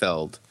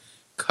Liefeld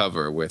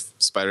cover with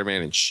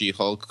Spider-Man and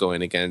She-Hulk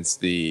going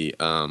against the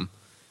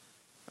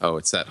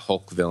it's that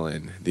Hulk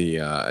villain, the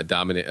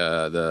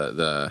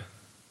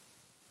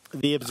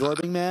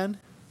Absorbing Man?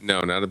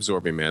 No, not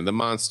Absorbing Man, the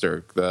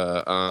monster,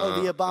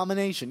 the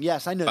Abomination.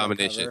 Yes, I know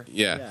Abomination. That cover.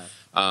 Yeah.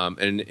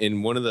 And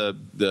in one of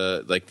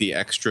the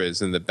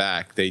extras in the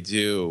back, they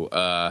do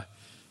a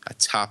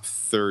top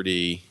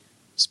 30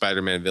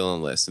 Spider-Man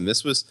villain list, and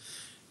this was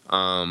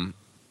one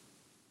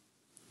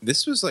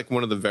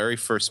of the very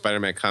first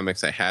Spider-Man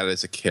comics I had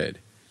as a kid,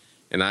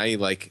 and I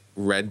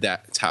read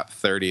that top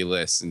 30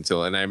 list and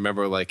I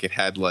remember it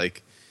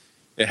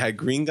had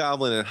Green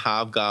Goblin and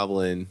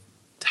Hobgoblin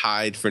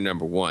tied for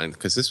number one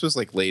because this was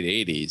late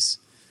 80s,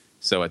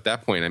 so at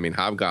that point, I mean,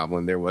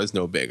 Hobgoblin, there was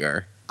no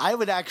bigger. I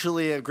would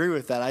actually agree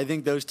with that. I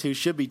think those two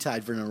should be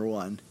tied for number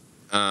one.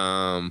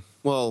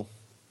 Well,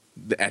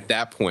 at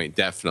that point,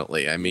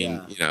 definitely. I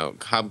mean,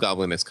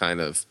 Hobgoblin has kind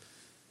of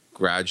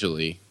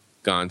gradually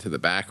gone to the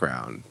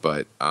background,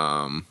 but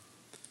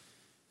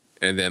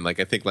and then I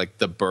think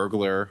the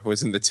Burglar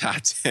was in the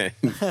top 10.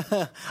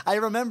 I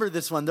remember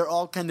this one. They're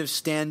all kind of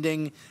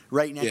standing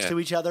right next to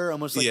each other,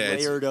 almost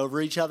layered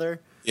over each other.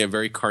 Yeah,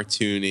 very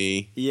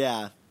cartoony.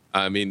 Yeah.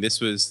 I mean,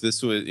 this was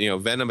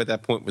Venom at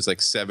that point was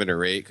 7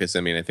 or 8 because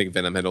I think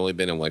Venom had only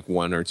been in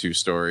 1 or 2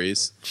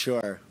 stories.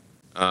 Sure.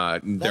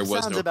 That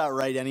sounds about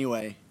right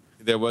anyway.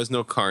 There was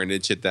no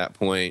Carnage at that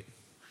point.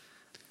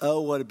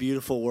 Oh, what a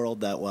beautiful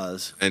world that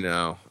was. I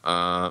know.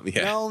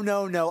 Yeah.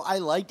 No. I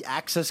liked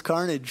Access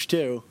Carnage,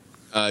 too.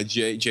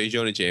 J.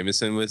 Jonah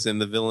Jameson was in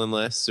the villain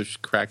list,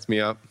 which cracked me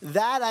up.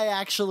 That I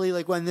actually,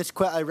 when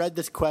I read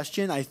this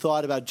question, I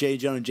thought about J.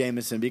 Jonah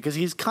Jameson because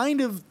he's kind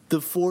of the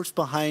force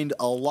behind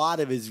a lot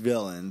of his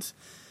villains.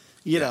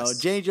 You know,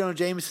 J. Jonah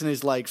Jameson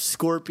is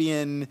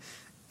Scorpion,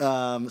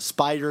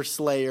 Spider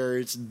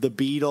Slayers, the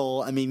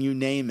Beetle. I mean, you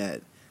name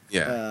it.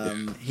 Yeah.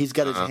 He's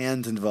got his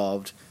hands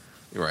involved.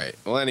 Right.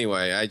 Well,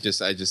 anyway, it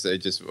just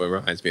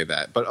reminds me of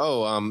that. But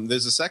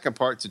there's a second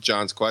part to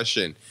John's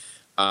question.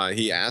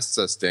 He asks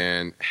us,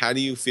 Dan, how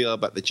do you feel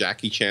about the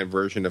Jackie Chan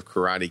version of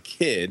Karate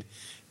Kid?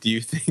 Do you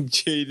think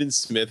Jaden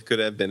Smith could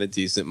have been a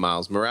decent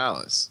Miles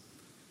Morales?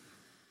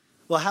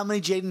 Well, how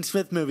many Jaden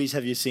Smith movies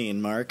have you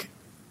seen, Mark?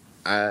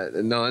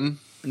 None.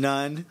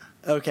 None?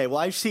 Okay, well,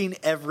 I've seen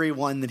every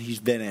one that he's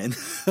been in.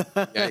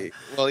 Yeah,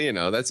 well,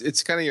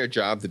 it's kind of your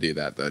job to do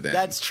that, though, Dan.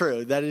 That's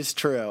true. That is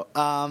true.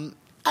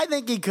 I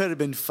think he could have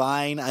been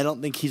fine. I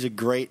don't think he's a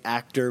great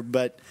actor,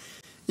 but,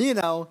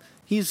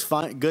 he's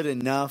fine, good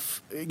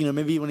enough.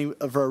 Maybe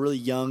for a really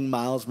young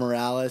Miles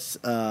Morales,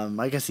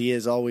 I guess he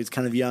is always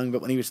kind of young,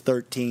 but when he was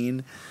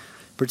 13,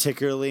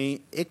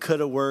 particularly, it could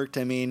have worked.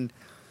 I mean,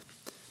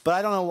 but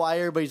I don't know why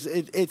everybody's.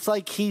 It's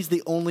like he's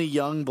the only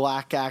young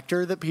black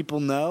actor that people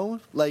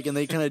know, and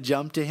they kind of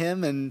jump to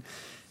him. And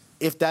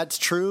if that's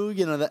true,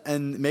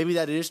 and maybe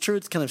that is true,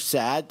 it's kind of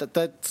sad that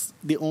that's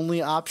the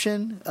only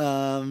option.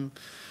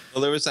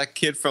 Well, there was that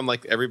kid from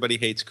like Everybody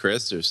Hates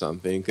Chris or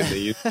something because they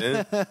used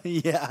it.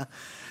 Yeah.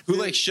 Who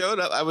like showed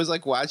up? I was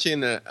like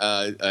watching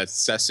a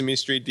Sesame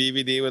Street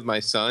DVD with my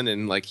son,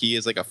 and like he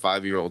is like a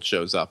 5-year-old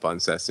shows up on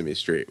Sesame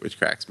Street, which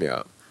cracks me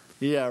up.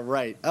 Yeah,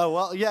 right. Oh,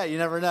 well, yeah, you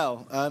never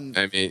know. I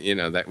mean, you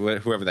know, that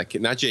whoever that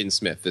kid, not Jaden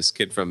Smith, this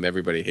kid from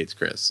Everybody Hates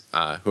Chris,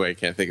 who I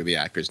can't think of the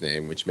actor's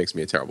name, which makes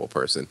me a terrible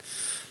person.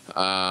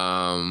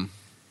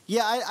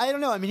 Yeah, I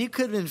don't know. I mean, he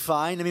could have been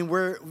fine. I mean,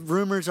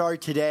 rumors are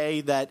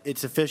today that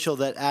it's official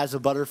that Asa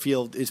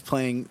Butterfield is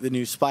playing the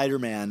new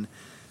Spider-Man,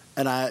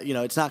 and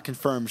it's not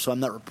confirmed, so I'm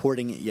not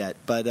reporting it yet.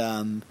 But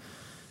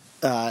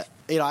I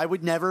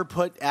would never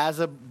put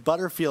Asa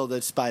Butterfield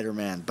as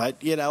Spider-Man, but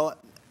he'll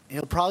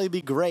probably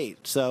be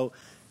great. So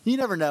you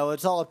never know.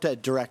 It's all up to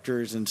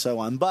directors and so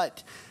on.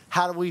 But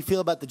how do we feel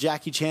about the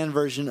Jackie Chan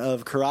version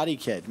of Karate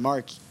Kid?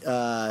 Mark,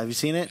 have you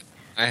seen it?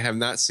 I have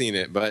not seen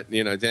it, but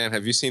Dan,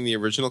 have you seen the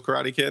original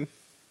Karate Kid?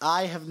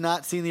 I have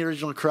not seen the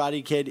original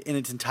Karate Kid in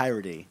its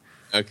entirety.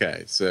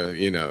 Okay, so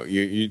you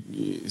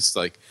it's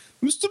like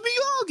Mr.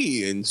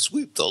 Miyagi and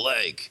sweep the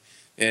leg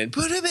and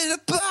put him in a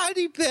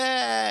body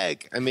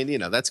bag. I mean,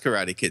 that's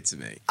Karate Kid to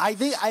me. I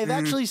think I've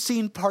actually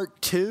seen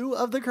part 2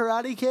 of the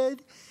Karate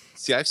Kid.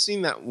 See, I've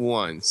seen that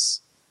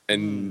once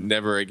and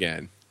never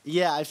again.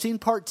 Yeah, I've seen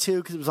part 2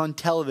 because it was on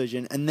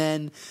television. And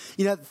then,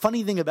 the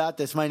funny thing about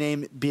this, my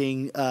name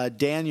being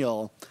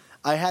Daniel,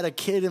 I had a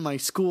kid in my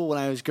school when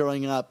I was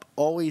growing up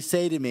always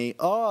say to me,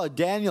 "Oh,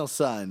 Daniel's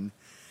son."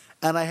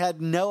 And I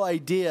had no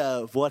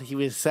idea what he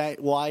was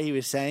why he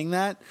was saying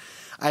that.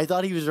 I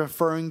thought he was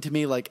referring to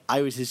me like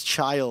I was his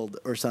child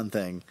or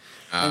something.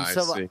 And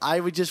so I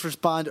would just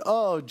respond,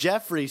 "Oh,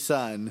 Jeffrey's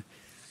son."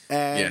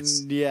 And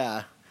yes.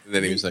 Yeah. And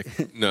then he was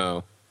like,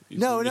 "No."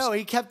 No,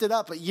 he kept it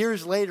up. But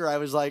years later, I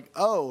was like,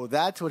 "Oh,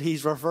 that's what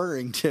he's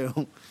referring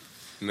to."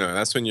 No,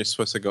 that's when you're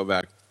supposed to go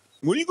back.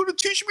 When are you going to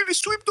teach me to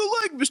sweep the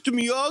leg, Mr.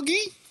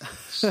 Miyagi?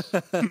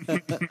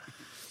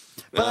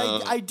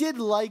 But I did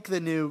like the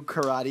new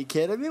Karate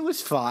Kid. I mean, it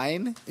was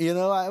fine.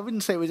 I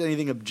wouldn't say it was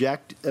anything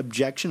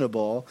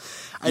objectionable.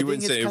 I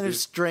think it's kind of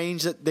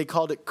strange that they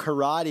called it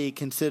karate,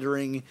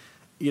 considering,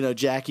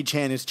 Jackie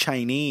Chan is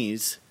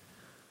Chinese.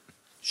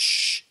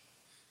 Shh.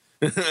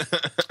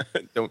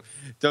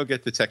 Don't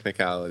get the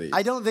technicality.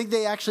 I don't think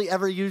they actually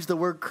ever used the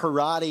word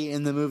karate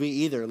in the movie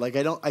either. Like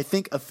I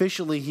think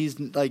officially he's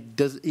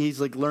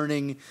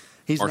learning.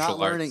 He's martial not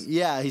learning. arts.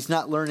 Yeah, he's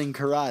not learning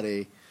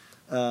karate.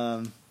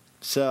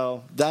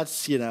 So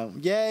that's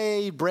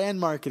yay brand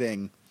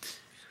marketing.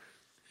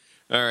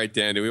 All right,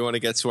 Dan. Do we want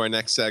to get to our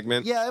next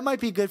segment? Yeah, it might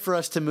be good for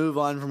us to move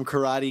on from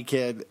Karate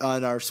Kid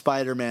on our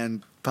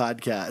Spider-Man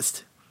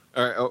podcast.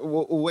 All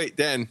right. Wait,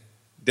 Dan.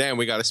 Dan,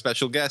 we got a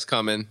special guest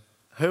coming.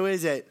 Who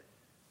is it?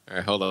 All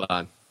right, hold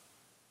on.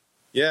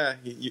 Yeah,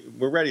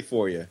 we're ready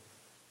for you.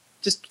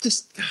 Just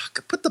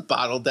put the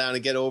bottle down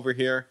and get over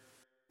here.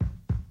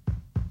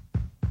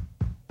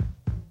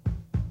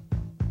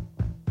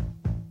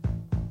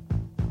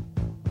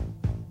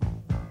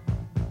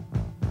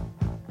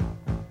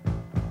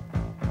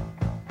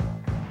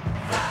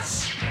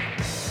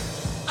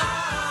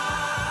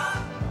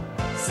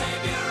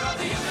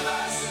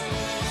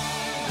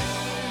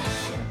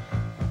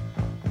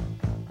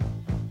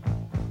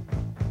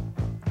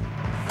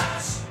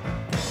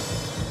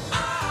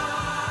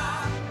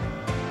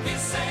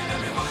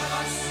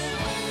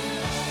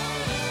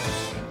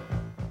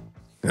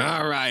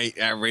 All right,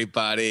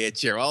 everybody,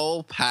 it's your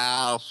old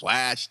pal,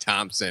 Flash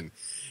Thompson.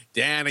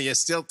 Dan, are you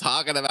still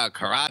talking about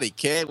Karate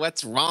Kid?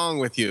 What's wrong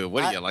with you?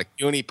 What are you, like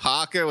Uni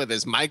Parker with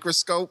his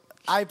microscope?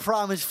 I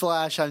promise,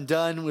 Flash, I'm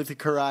done with the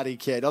Karate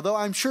Kid. Although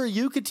I'm sure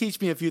you could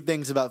teach me a few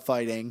things about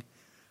fighting.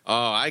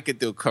 Oh, I could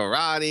do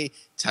karate,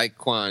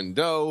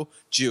 taekwondo,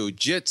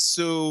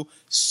 jiu-jitsu,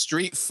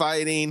 street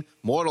fighting,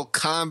 Mortal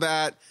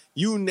Kombat,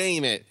 you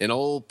name it. And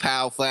old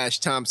pal Flash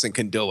Thompson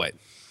can do it.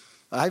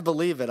 I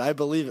believe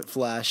it,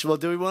 Flash. Well,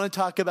 do we want to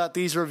talk about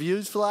these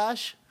reviews,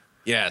 Flash?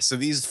 Yeah, so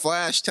these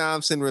Flash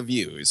Thompson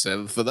reviews,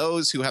 for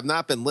those who have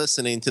not been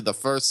listening to the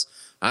first,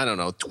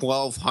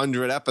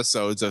 1,200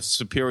 episodes of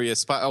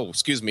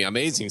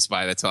Amazing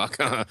Spider Talk.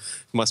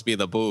 Must be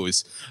the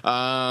booze.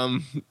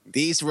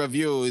 These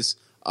reviews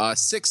are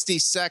 60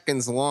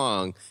 seconds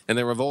long, and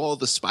they're of all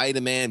the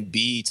Spider-Man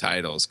B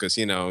titles, because,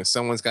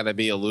 someone's got to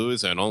be a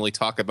loser and only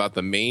talk about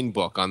the main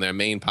book on their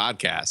main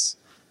podcast.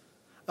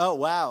 Oh,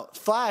 wow.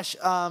 Flash,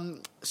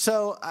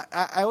 so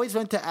I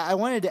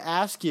wanted to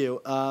ask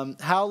you,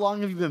 how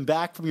long have you been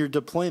back from your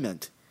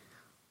deployment?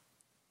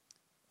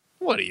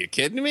 What, are you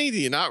kidding me? Do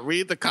you not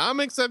read the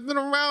comics? I've been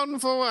around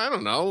for,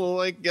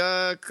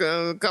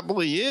 a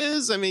couple of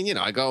years. I mean,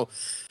 I go,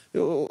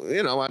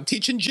 I'm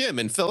teaching gym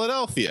in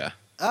Philadelphia.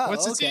 Oh,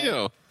 what's it to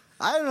you?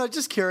 I don't know,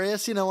 just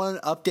curious, want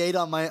an update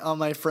on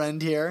my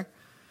friend here.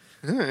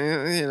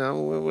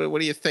 What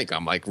do you think?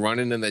 I'm like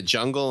running in the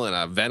jungle in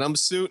a Venom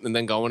suit and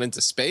then going into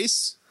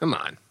space? Come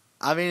on.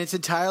 I mean, it's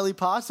entirely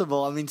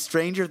possible. I mean,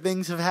 stranger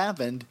things have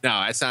happened. No,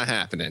 that's not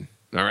happening.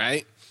 All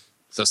right?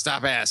 So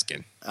stop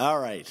asking. All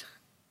right.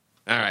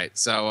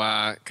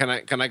 So can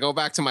I go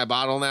back to my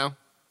bottle now?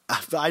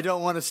 I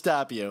don't want to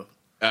stop you.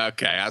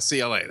 Okay, I'll see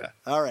you later.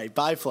 All right,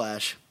 bye,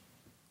 Flash.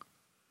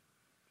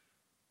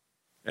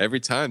 Every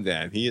time,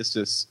 Dan,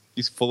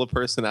 he's full of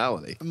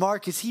personality.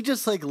 Mark, is he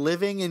just like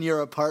living in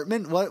your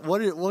apartment?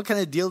 What kind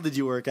of deal did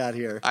you work out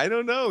here? I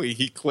don't know.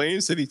 He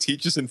claims that he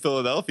teaches in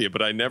Philadelphia,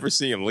 but I never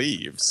see him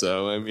leave.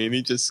 So I mean,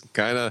 he just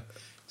kind of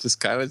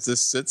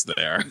sits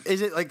there.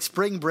 Is it like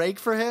spring break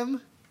for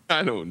him?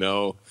 I don't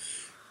know.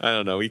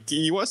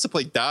 He wants to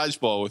play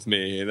dodgeball with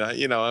me, and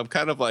I'm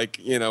kind of like,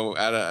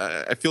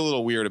 I feel a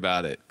little weird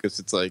about it because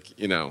it's like,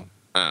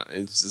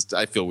 it's just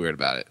I feel weird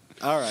about it.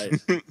 All right.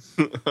 You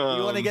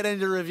want to get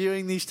into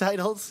reviewing these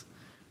titles?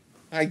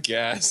 I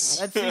guess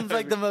That seems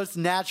like the most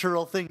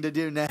natural thing to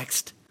do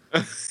next.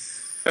 All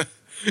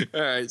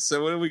right.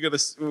 So what are we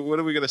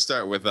gonna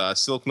start with?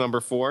 Silk number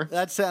 4.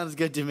 That sounds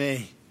good to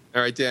me.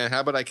 All right, Dan.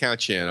 How about I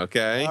count you in?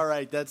 Okay. All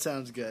right, that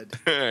sounds good.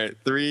 All right.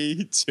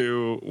 3,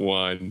 2,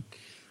 1.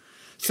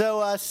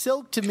 So,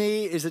 Silk to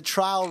me is a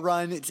trial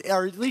run,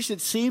 or at least it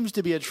seems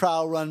to be a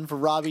trial run for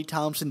Robbie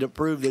Thompson to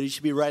prove that he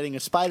should be writing a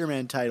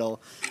Spider-Man title.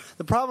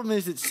 The problem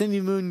is that Cindy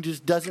Moon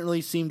just doesn't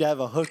really seem to have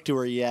a hook to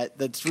her yet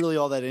that's really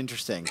all that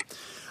interesting.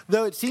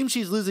 Though it seems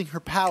she's losing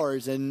her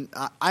powers, and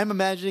I'm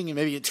imagining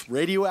maybe it's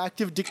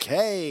radioactive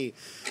decay.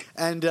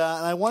 And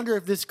I wonder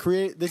if this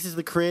is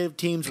the creative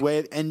team's way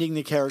of ending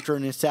the character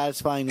in a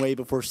satisfying way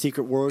before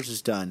Secret Wars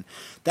is done.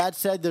 That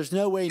said, there's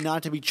no way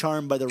not to be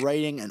charmed by the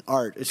writing and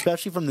art,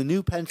 especially from the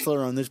new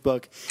penciler on this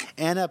book,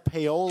 Anna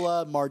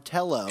Paola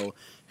Martello,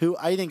 who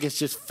I think is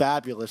just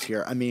fabulous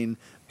here. I mean,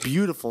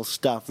 beautiful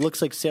stuff.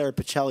 Looks like Sarah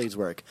Pichelli's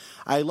work.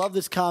 I love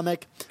this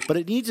comic, but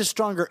it needs a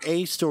stronger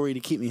A story to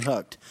keep me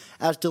hooked.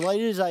 As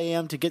delighted as I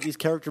am to get these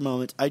character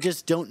moments, I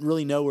just don't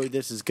really know where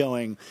this is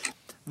going.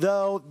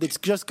 Though, it's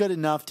just good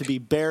enough to be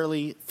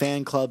barely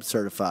fan club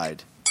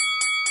certified.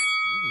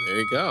 There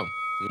you go.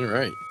 All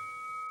right.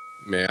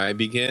 May I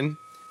begin?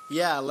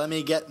 Yeah, let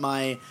me get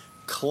my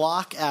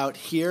clock out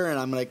here, and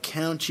I'm going to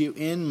count you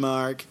in,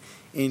 Mark,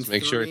 in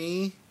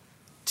 3,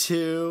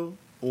 2,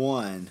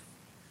 1.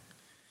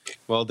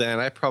 Well, Dan,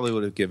 I probably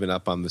would have given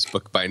up on this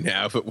book by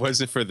now if it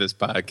wasn't for this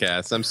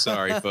podcast. I'm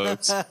sorry,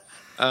 folks.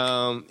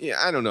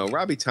 I don't know.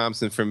 Robbie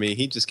Thompson, for me,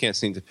 he just can't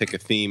seem to pick a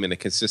theme and a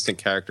consistent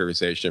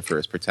characterization for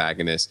his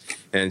protagonist,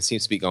 and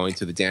seems to be going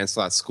to the Dan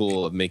Slott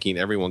school of making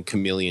everyone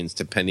chameleons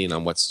depending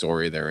on what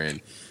story they're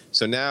in.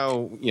 So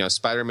now,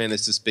 Spider-Man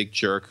is this big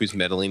jerk who's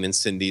meddling in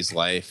Cindy's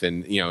life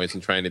and,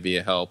 isn't trying to be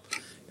a help.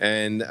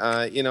 And,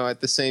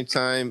 at the same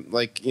time,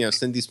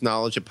 Cindy's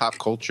knowledge of pop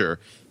culture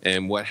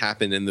and what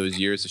happened in those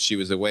years that she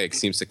was awake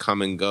seems to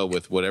come and go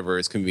with whatever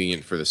is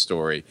convenient for the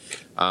story.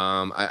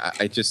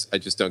 I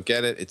just don't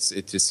get it.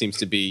 It just seems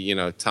to be,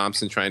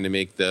 Thompson trying to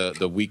make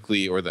the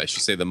weekly, or I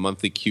should say the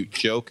monthly cute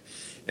joke.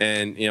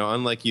 And,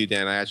 unlike you,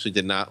 Dan, I actually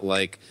did not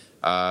like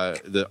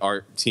the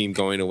art team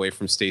going away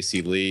from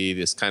Stacey Lee.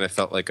 This kind of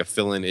felt like a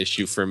fill-in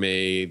issue for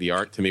me. The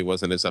art to me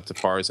wasn't as up to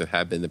par as it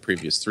had been the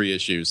previous 3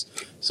 issues.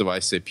 So I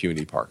say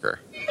Puny Parker.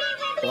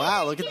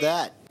 Wow, look at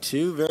that.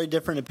 2 very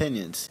different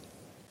opinions.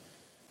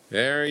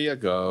 There you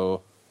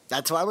go.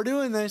 That's why we're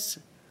doing this.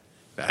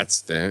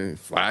 That's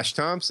Flash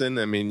Thompson.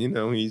 I mean,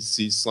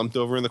 he's slumped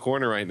over in the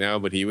corner right now,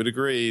 but he would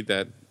agree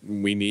that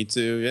we need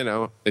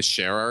to,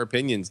 share our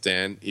opinions,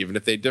 Dan, even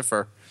if they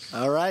differ.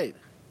 All right.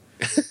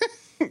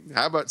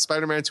 How about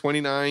Spider-Man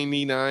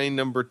 2099,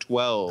 number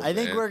 12? I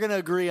think we're going to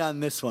agree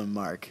on this one,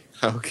 Mark.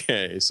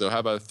 Okay, so how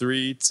about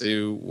 3,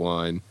 2,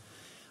 1?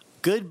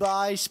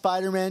 Goodbye,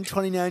 Spider-Man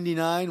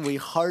 2099. We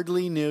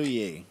hardly knew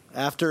ye.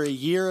 After a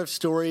year of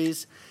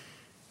stories,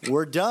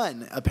 we're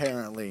done,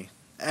 apparently.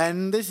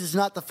 And this is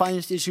not the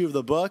finest issue of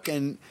the book,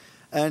 and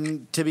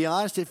to be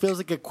honest, it feels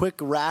like a quick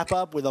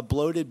wrap-up with a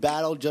bloated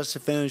battle just to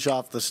finish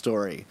off the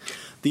story.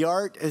 The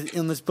art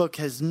in this book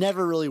has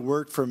never really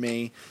worked for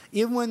me,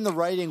 even when the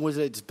writing was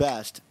at its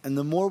best. And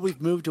the more we've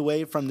moved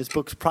away from this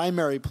book's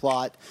primary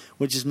plot,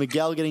 which is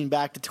Miguel getting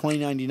back to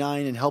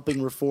 2099 and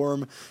helping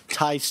reform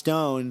Ty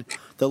Stone,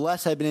 the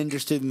less I've been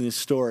interested in this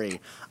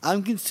story.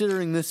 I'm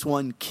considering this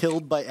one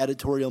killed by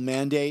editorial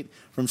mandate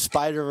from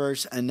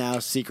Spider-Verse and now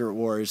Secret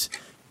Wars.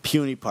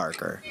 Puny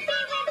Parker.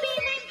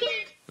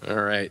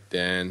 All right,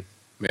 Dan.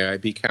 May I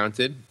be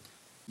counted?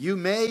 You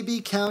may be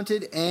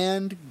counted,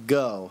 and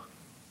go.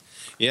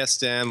 Yes,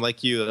 Dan,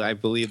 like you, I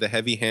believe the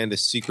heavy hand of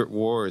Secret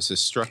Wars has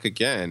struck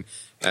again,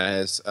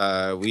 as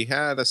we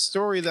had a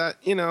story that,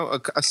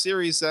 a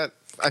series that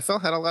I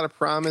felt had a lot of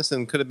promise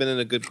and could have been in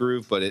a good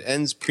groove, but it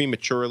ends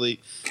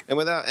prematurely and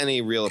without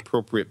any real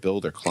appropriate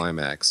build or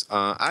climax.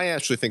 I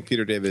actually think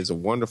Peter David is a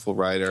wonderful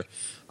writer,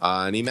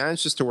 and he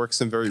manages to work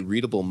some very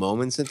readable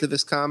moments into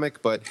this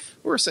comic, but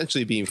we're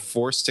essentially being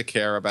forced to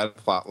care about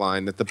a plot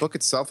line that the book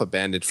itself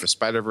abandoned for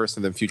Spider-Verse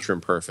and then Future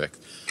Imperfect.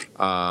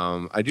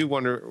 I do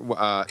wonder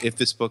if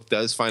this book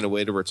does find a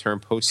way to return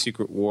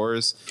post-Secret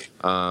Wars.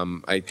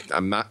 I'm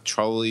not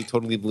totally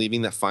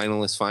believing that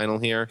final is final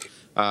here.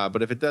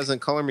 But if it doesn't,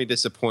 color me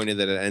disappointed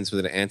that it ends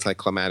with an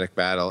anticlimactic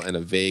battle and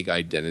a vague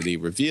identity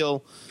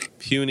reveal.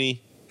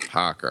 Puny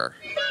Parker.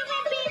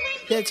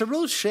 Yeah, it's a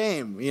real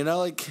shame,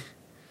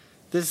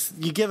 this.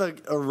 You give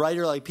a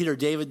writer like Peter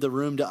David the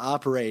room to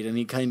operate, and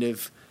he kind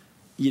of,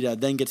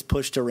 then gets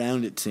pushed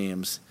around, it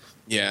seems.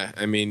 Yeah,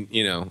 I mean,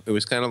 it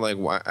was kind of like,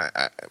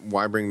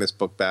 why bring this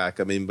book back?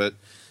 I mean, but,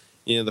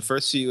 the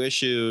first few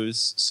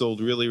issues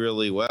sold really,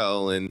 really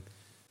well, and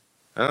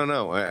I don't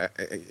know.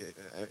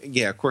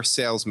 Yeah, of course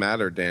sales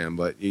matter, Dan,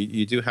 but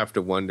you do have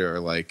to wonder,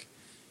 like,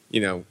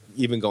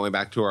 even going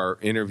back to our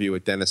interview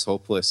with Dennis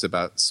Hopeless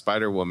about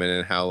Spider-Woman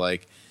and how,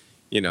 like,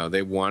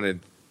 they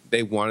wanted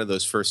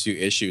those first few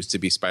issues to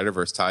be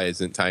Spider-Verse tie-ins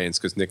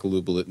because Nick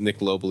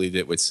Lobley did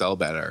it would sell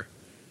better.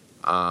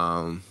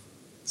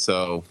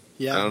 So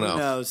yeah, I don't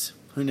know.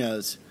 Who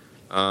knows?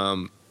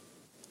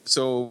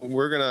 So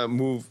we're gonna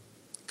move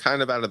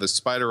kind of out of the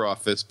Spider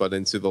office, but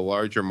into the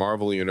larger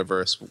Marvel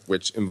universe,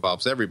 which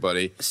involves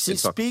everybody.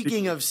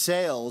 Speaking of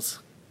sales,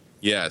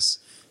 yes,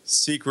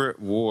 Secret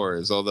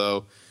Wars.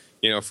 Although,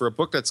 for a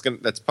book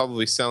that's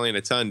probably selling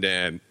a ton,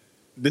 Dan,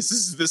 this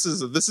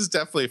is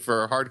definitely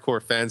for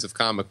hardcore fans of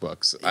comic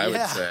books. I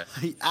would say.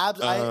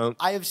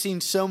 I have seen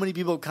so many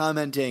people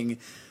commenting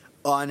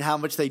on how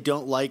much they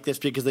don't like this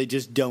because they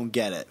just don't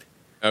get it.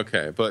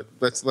 Okay, but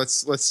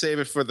let's save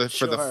it for the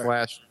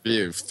flash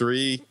review.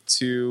 3,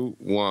 2,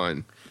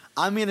 1.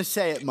 I'm going to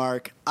say it,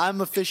 Mark. I'm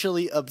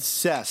officially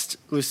obsessed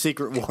with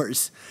Secret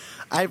Wars.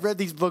 I've read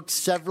these books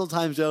several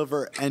times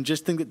over and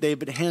just think that they've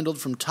been handled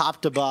from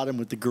top to bottom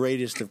with the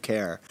greatest of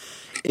care.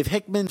 If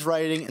Hickman's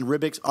writing and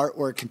Ribick's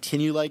artwork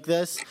continue like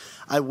this,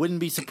 I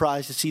wouldn't be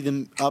surprised to see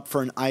them up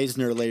for an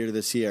Eisner later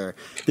this year.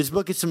 This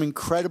book has some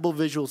incredible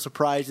visual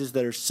surprises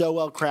that are so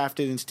well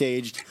crafted and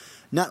staged,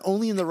 not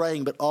only in the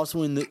writing but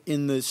also in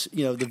this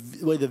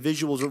the way the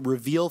visuals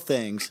reveal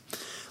things.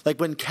 Like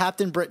when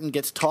Captain Britain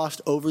gets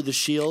tossed over the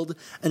shield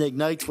and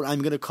ignites what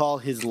I'm going to call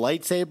his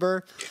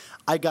lightsaber,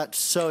 I got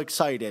so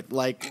excited.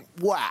 Like,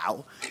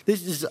 wow,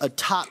 this is a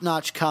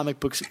top-notch comic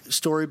book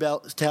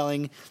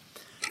storytelling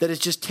that is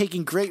just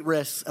taking great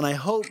risks, and I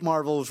hope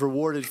Marvel is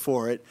rewarded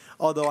for it,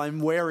 although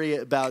I'm wary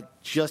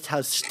about just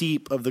how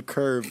steep of the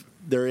curve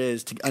there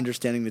is to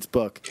understanding this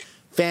book.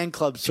 Fan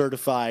club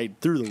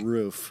certified through the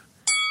roof.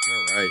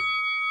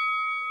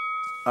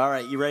 All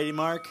right, you ready,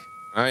 Mark?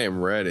 I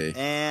am ready.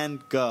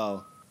 And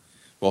go.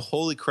 Well,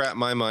 holy crap,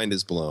 my mind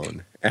is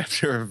blown.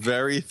 After a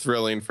very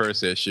thrilling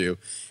first issue,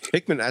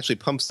 Hickman actually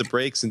pumps the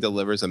brakes and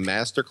delivers a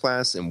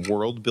masterclass in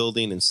world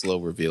building and slow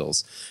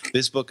reveals.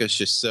 This book is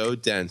just so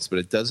dense, but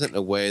it does it in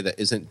a way that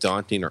isn't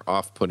daunting or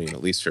off-putting,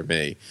 at least for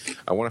me.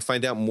 I want to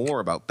find out more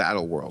about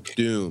Battleworld,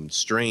 Doom,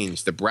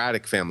 Strange, the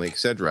Braddock family,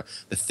 etc.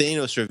 The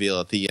Thanos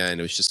reveal at the end,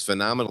 it was just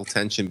phenomenal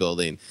tension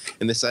building.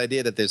 And this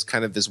idea that there's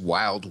kind of this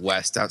Wild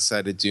West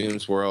outside of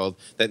Doom's world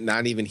that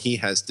not even he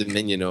has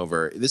dominion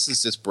over. This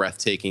is just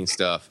breathtaking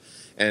stuff.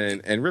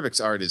 And Ribick's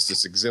art is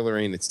just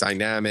exhilarating. It's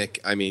dynamic.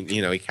 I mean,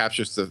 he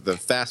captures the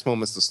fast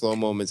moments, the slow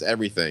moments,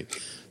 everything.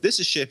 This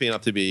is shaping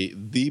up to be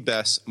the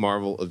best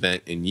Marvel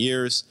event in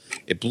years.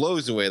 It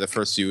blows away the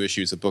first few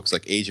issues of books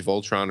like Age of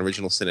Ultron,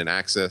 Original Sin, and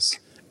Access.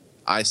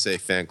 I say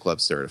fan club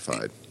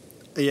certified.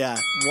 Yeah,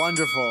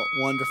 wonderful,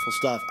 wonderful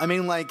stuff. I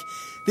mean, like,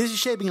 this is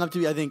shaping up to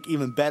be, I think,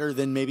 even better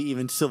than maybe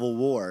even Civil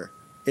War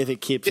if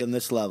it keeps on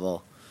this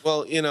level.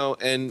 Well,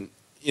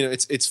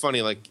 it's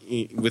funny, like,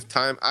 with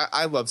time,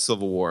 I love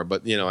Civil War,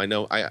 but,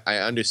 I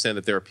understand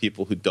that there are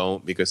people who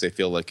don't because they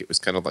feel like it was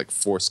kind of like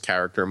forced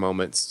character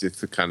moments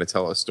to kind of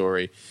tell a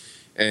story.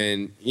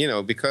 And,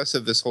 because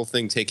of this whole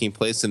thing taking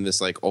place in this,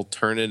 like,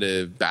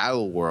 alternative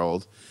battle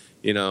world,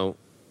 we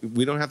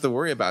don't have to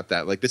worry about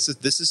that. Like, this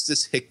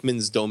is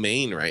Hickman's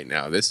domain right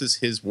now. This is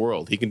his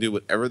world. He can do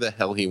whatever the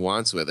hell he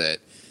wants with it.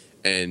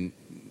 And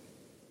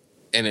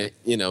it,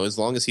 as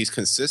long as he's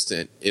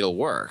consistent, it'll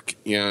work.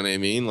 You know what I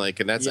mean?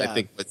 Like, and that's, I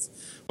think,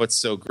 what's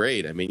so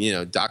great. I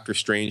mean, Doctor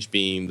Strange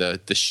being the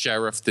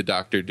sheriff to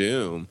Doctor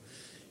Doom,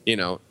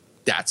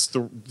 that's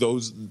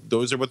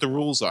those are what the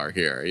rules are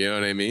here. You know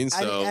what I mean?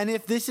 So, and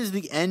if this is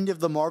the end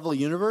of the Marvel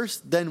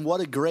Universe, then what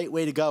a great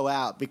way to go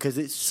out, because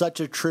it's such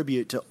a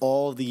tribute to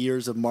all the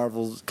years of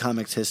Marvel's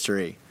comics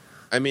history.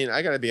 I mean,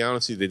 I got to be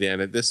honest with you, Dan.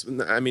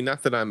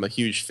 Not that I'm a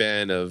huge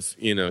fan of,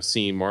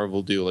 seeing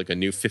Marvel do like a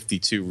new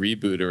 52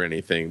 reboot or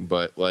anything,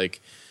 but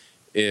like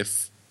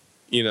if,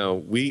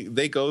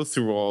 they go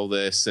through all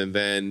this and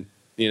then,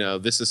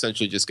 this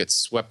essentially just gets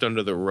swept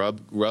under the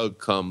rug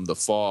come the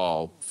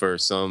fall for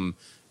some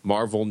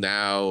Marvel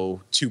Now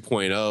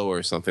 2.0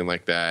 or something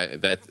like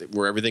that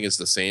where everything is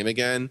the same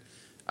again,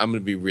 I'm going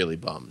to be really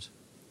bummed.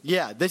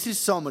 Yeah, this is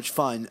so much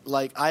fun.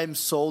 Like, I'm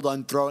sold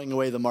on throwing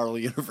away the Marvel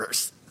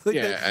Universe.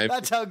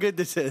 That's how good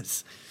this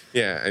is.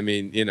 Yeah, I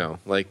mean,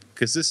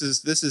 because this is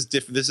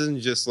different. This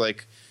isn't just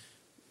like,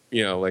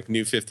 like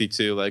New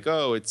 52. Like,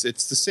 oh, it's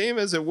the same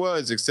as it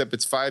was, except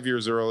it's 5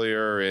 years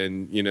earlier,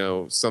 and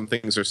some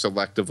things are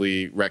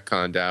selectively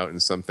retconned out,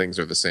 and some things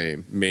are the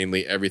same.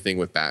 Mainly, everything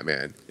with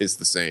Batman is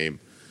the same,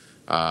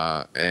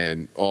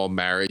 and all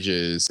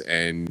marriages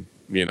and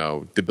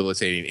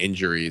debilitating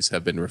injuries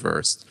have been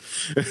reversed.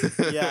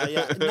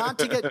 Yeah. Not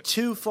to get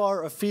too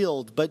far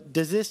afield, but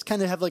does this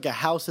kind of have like a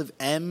House of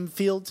M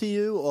feel to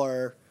you,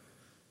 or?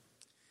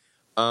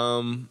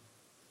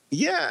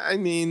 Yeah, I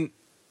mean,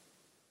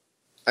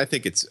 I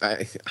think it's.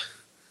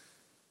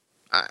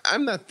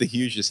 I'm not the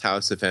hugest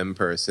House of M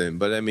person,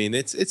 but I mean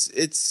it's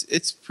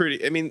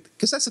pretty. I mean,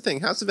 because that's the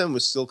thing. House of M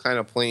was still kind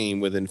of playing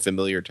within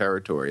familiar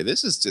territory.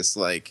 This is just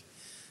like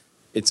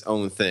its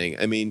own thing.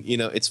 I mean,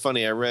 it's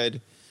funny. I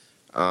read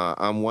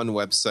on one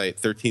website,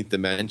 13th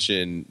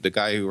Dimension, the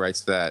guy who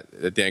writes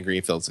that, Dan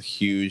Greenfield's a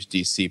huge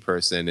DC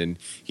person, and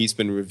he's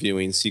been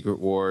reviewing Secret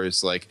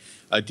Wars, like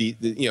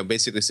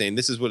basically saying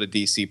this is what a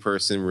DC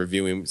person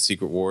reviewing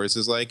Secret Wars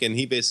is like. And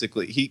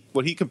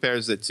what he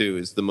compares it to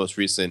is the most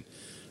recent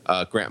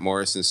Grant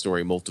Morrison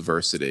story,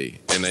 Multiversity.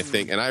 And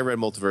I read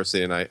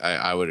Multiversity, and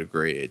I would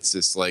agree. It's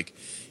just like,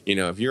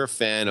 if you're a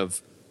fan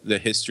of the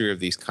history of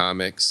these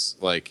comics,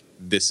 like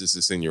this is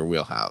just in your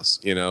wheelhouse,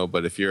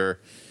 But if you're,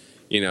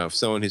 if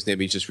someone who's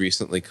maybe just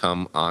recently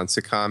come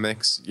onto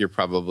comics, you're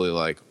probably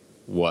like,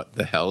 what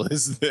the hell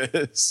is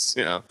this?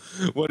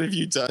 What have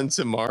you done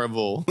to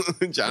Marvel?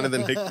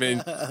 Jonathan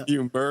Hickman,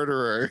 you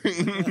murderer.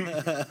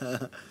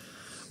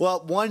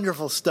 Well,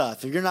 wonderful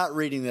stuff. If you're not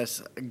reading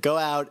this, go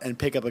out and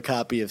pick up a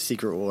copy of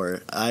Secret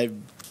War. I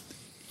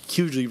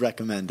hugely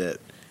recommend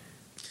it.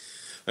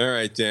 All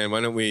right, Dan,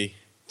 why don't we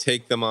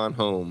take them on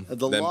home?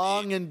 The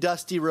long and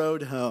dusty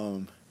road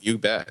home. You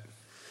bet.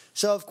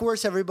 So, of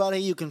course, everybody,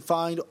 you can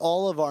find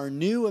all of our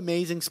new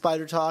Amazing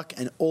Spider Talk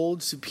and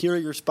old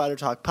Superior Spider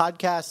Talk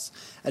podcasts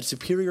at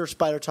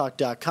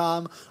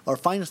superiorspidertalk.com, or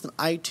find us on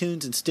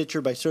iTunes and Stitcher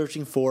by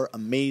searching for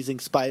Amazing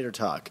Spider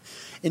Talk.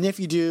 And if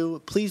you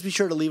do, please be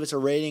sure to leave us a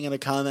rating and a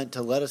comment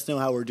to let us know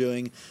how we're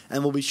doing,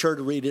 and we'll be sure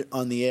to read it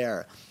on the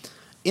air.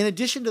 In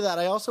addition to that,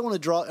 I also want to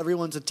draw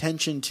everyone's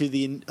attention to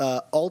the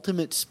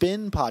Ultimate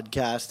Spin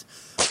podcast,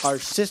 our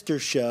sister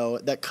show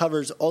that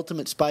covers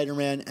Ultimate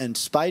Spider-Man and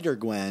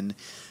Spider-Gwen.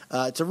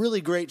 It's a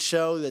really great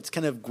show that's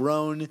kind of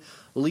grown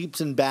leaps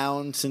and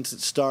bounds since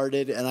it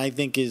started, and I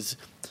think is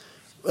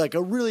like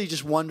a really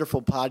just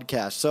wonderful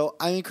podcast. So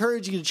I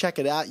encourage you to check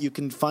it out. You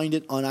can find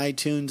it on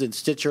iTunes and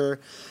Stitcher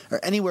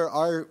or anywhere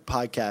our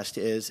podcast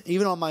is,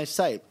 even on my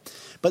site.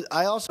 But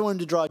I also wanted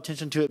to draw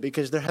attention to it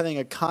because they're having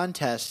a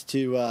contest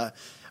to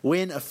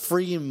win a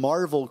free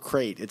Marvel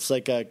crate. It's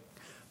like a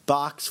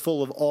box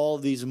full of all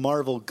these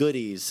Marvel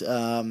goodies.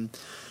 And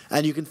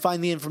you can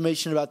find the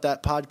information about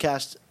that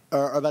podcast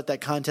or about that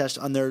contest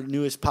on their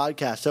newest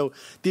podcast. So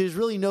there's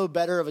really no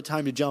better of a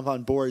time to jump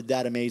on board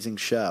that amazing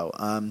show.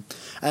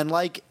 And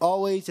like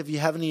always, if you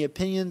have any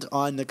opinions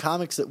on the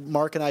comics that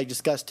Mark and I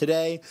discussed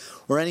today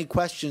or any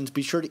questions,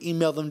 be sure to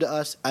email them to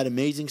us at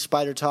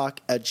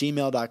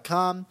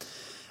amazingspidertalk@gmail.com.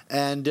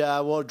 And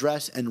we'll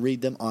address and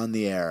read them on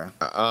the air.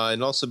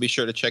 And also be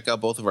sure to check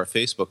out both of our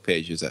Facebook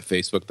pages at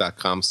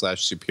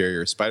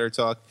facebook.com/Superior Spider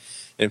Talk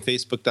and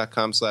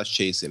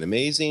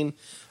facebook.com/ChasingAmazing.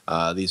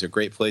 These are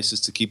great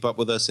places to keep up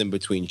with us in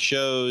between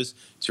shows,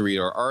 to read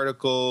our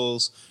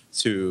articles,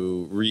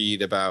 to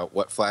read about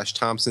what Flash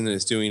Thompson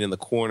is doing in the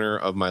corner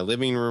of my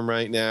living room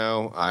right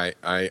now.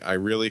 I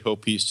really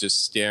hope he's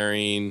just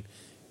staring.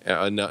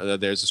 No,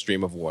 there's a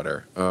stream of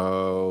water.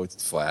 Oh,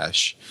 it's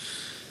Flash.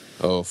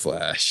 Oh,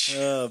 Flash.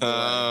 Oh,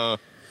 boy.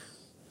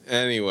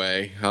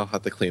 Anyway, I'll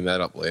have to clean that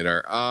up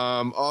later.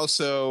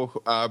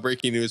 Also,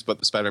 breaking news about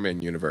the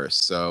Spider-Man universe.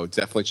 So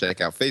definitely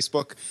check out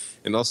Facebook.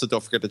 And also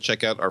don't forget to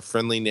check out our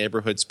friendly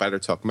neighborhood Spider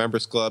Talk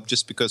Members Club.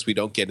 Just because we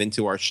don't get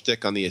into our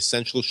shtick on the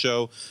Essential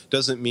Show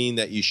doesn't mean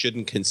that you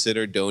shouldn't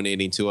consider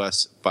donating to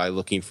us by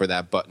looking for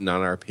that button on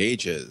our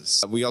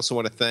pages. We also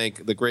want to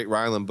thank the great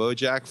Rylan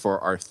Bojack for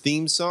our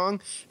theme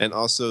song and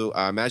also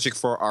Magic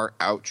for our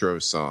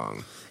outro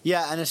song.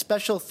 Yeah, and a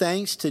special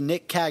thanks to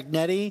Nick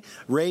Cagnetti,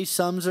 Ray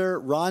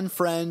Sumser, Ron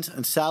Friends,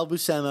 and Sal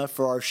Buscema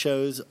for our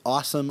show's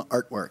awesome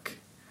artwork.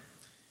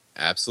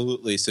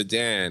 Absolutely. So,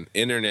 Dan,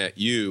 internet,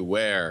 you,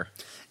 where?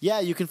 Yeah,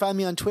 you can find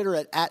me on Twitter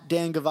at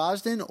Dan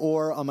Gvozden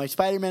or on my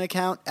Spider-Man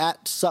account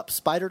at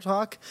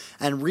SupSpiderTalk,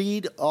 and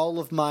read all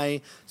of my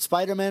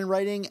Spider-Man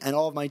writing and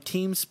all of my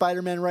Team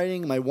Spider-Man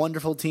writing, my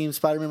wonderful Team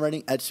Spider-Man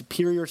writing at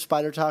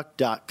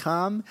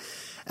SuperiorSpiderTalk.com.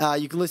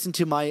 You can listen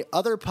to my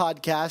other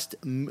podcast,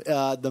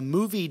 the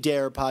Movie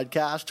Dare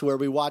podcast, where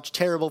we watch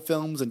terrible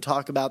films and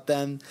talk about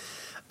them.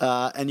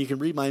 And you can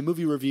read my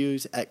movie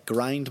reviews at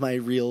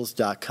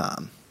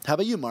grindmyreels.com. How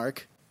about you,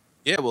 Mark?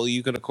 Yeah, well,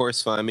 you can, of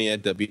course, find me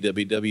at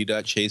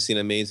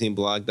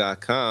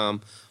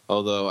www.chasingamazingblog.com.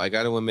 Although I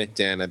got to admit,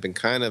 Dan, I've been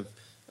kind of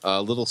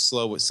a little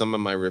slow with some of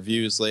my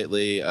reviews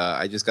lately.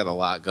 I just got a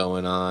lot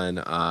going on.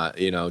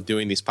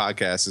 Doing these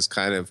podcasts has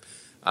kind of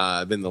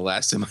been the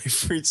last of my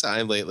free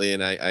time lately,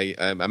 and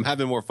I'm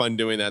having more fun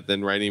doing that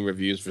than writing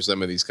reviews for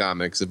some of these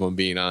comics, if I'm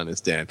being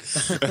honest, Dan.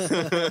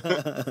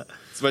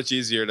 It's much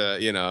easier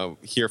to,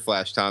 hear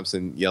Flash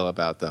Thompson yell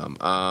about them.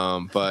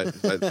 But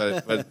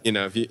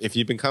if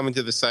you've been coming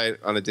to the site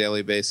on a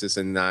daily basis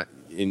and not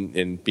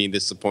in being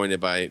disappointed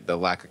by the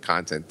lack of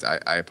content,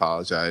 I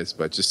apologize.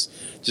 But just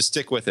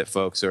stick with it,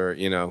 folks, or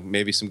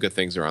maybe some good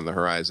things are on the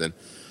horizon.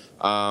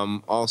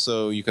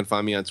 Also, you can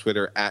find me on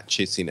Twitter at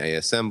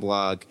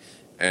ChasingASMblog.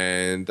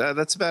 And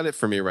that's about it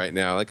for me right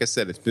now. Like I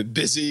said, it's been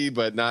busy,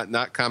 but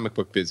not comic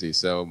book busy.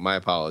 So my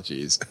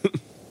apologies.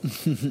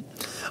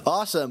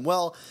 Awesome.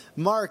 Well,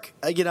 Mark,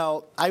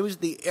 I was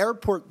at the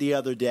airport the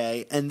other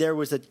day, and there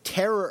was a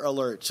terror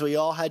alert, so we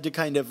all had to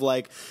kind of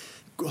like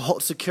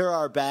secure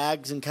our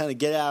bags and kind of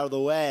get out of the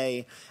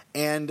way.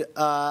 And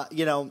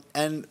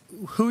and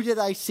who did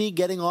I see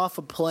getting off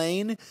a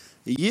plane?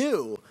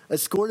 You,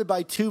 escorted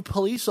by 2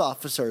 police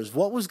officers.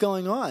 What was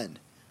going on?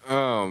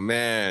 Oh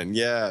man,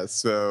 yeah.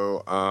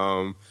 So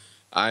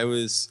I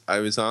was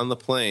on the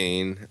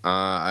plane.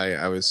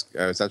 I was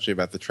actually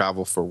about to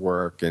travel for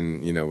work,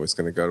 and was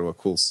going to go to a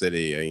cool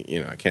city.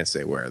 I can't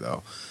say where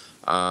though.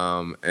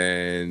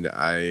 And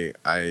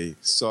I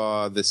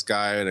saw this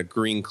guy in a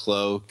green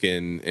cloak,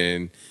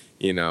 and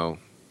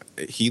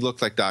he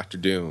looked like Dr.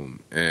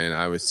 Doom, and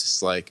I was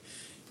just like,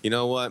 you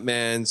know what,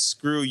 man,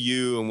 screw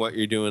you and what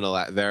you're doing to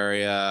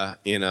Latveria.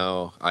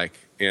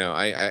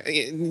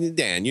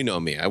 Dan, you know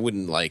me. I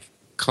wouldn't I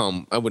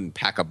wouldn't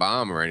pack a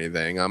bomb or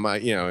anything. And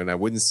I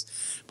wouldn't.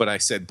 But I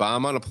said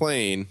bomb on a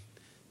plane,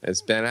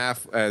 as Ben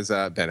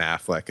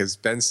Affleck, as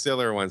Ben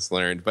Stiller once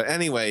learned. But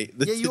anyway,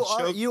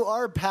 you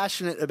are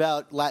passionate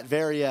about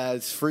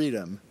Latvia's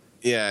freedom.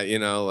 Yeah,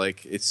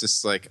 it's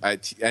just like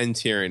end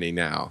tyranny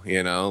now.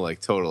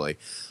 Totally.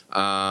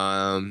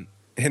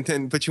 And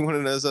then, but you want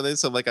to know something?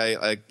 So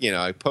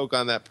I poke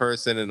on that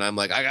person, and I'm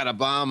like, I got a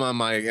bomb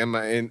on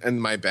in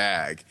my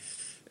bag.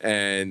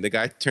 And the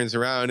guy turns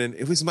around, and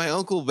it was my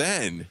Uncle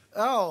Ben.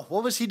 Oh,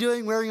 what was he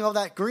doing wearing all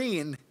that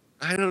green?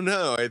 I don't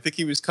know. I think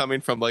he was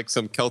coming from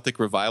some Celtic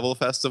revival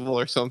festival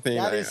or something.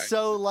 That is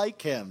so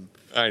like him.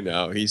 I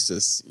know. He's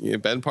just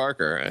Ben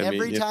Parker.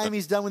 Every time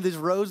he's done with his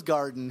rose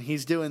garden,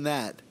 he's doing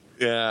that.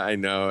 Yeah, I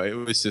know. It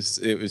was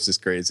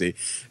just crazy.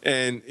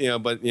 And,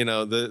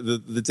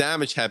 the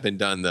damage had been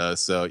done though.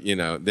 So,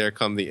 there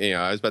come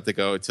I was about to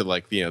go to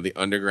the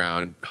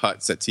underground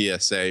huts at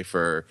TSA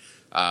for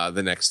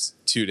the next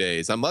 2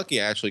 days. I'm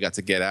lucky I actually got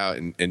to get out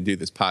and do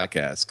this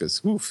podcast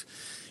because,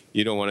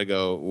 you don't want to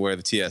go where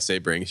the TSA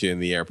brings you in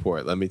the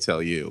airport, let me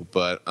tell you.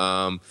 But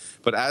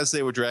as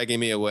they were dragging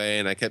me away,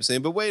 and I kept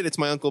saying, but wait, it's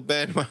my Uncle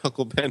Ben. My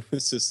Uncle Ben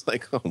was just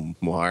like, oh,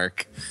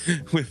 Mark,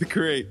 with a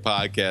great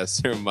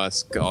podcast, there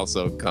must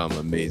also come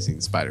amazing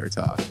spider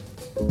talk.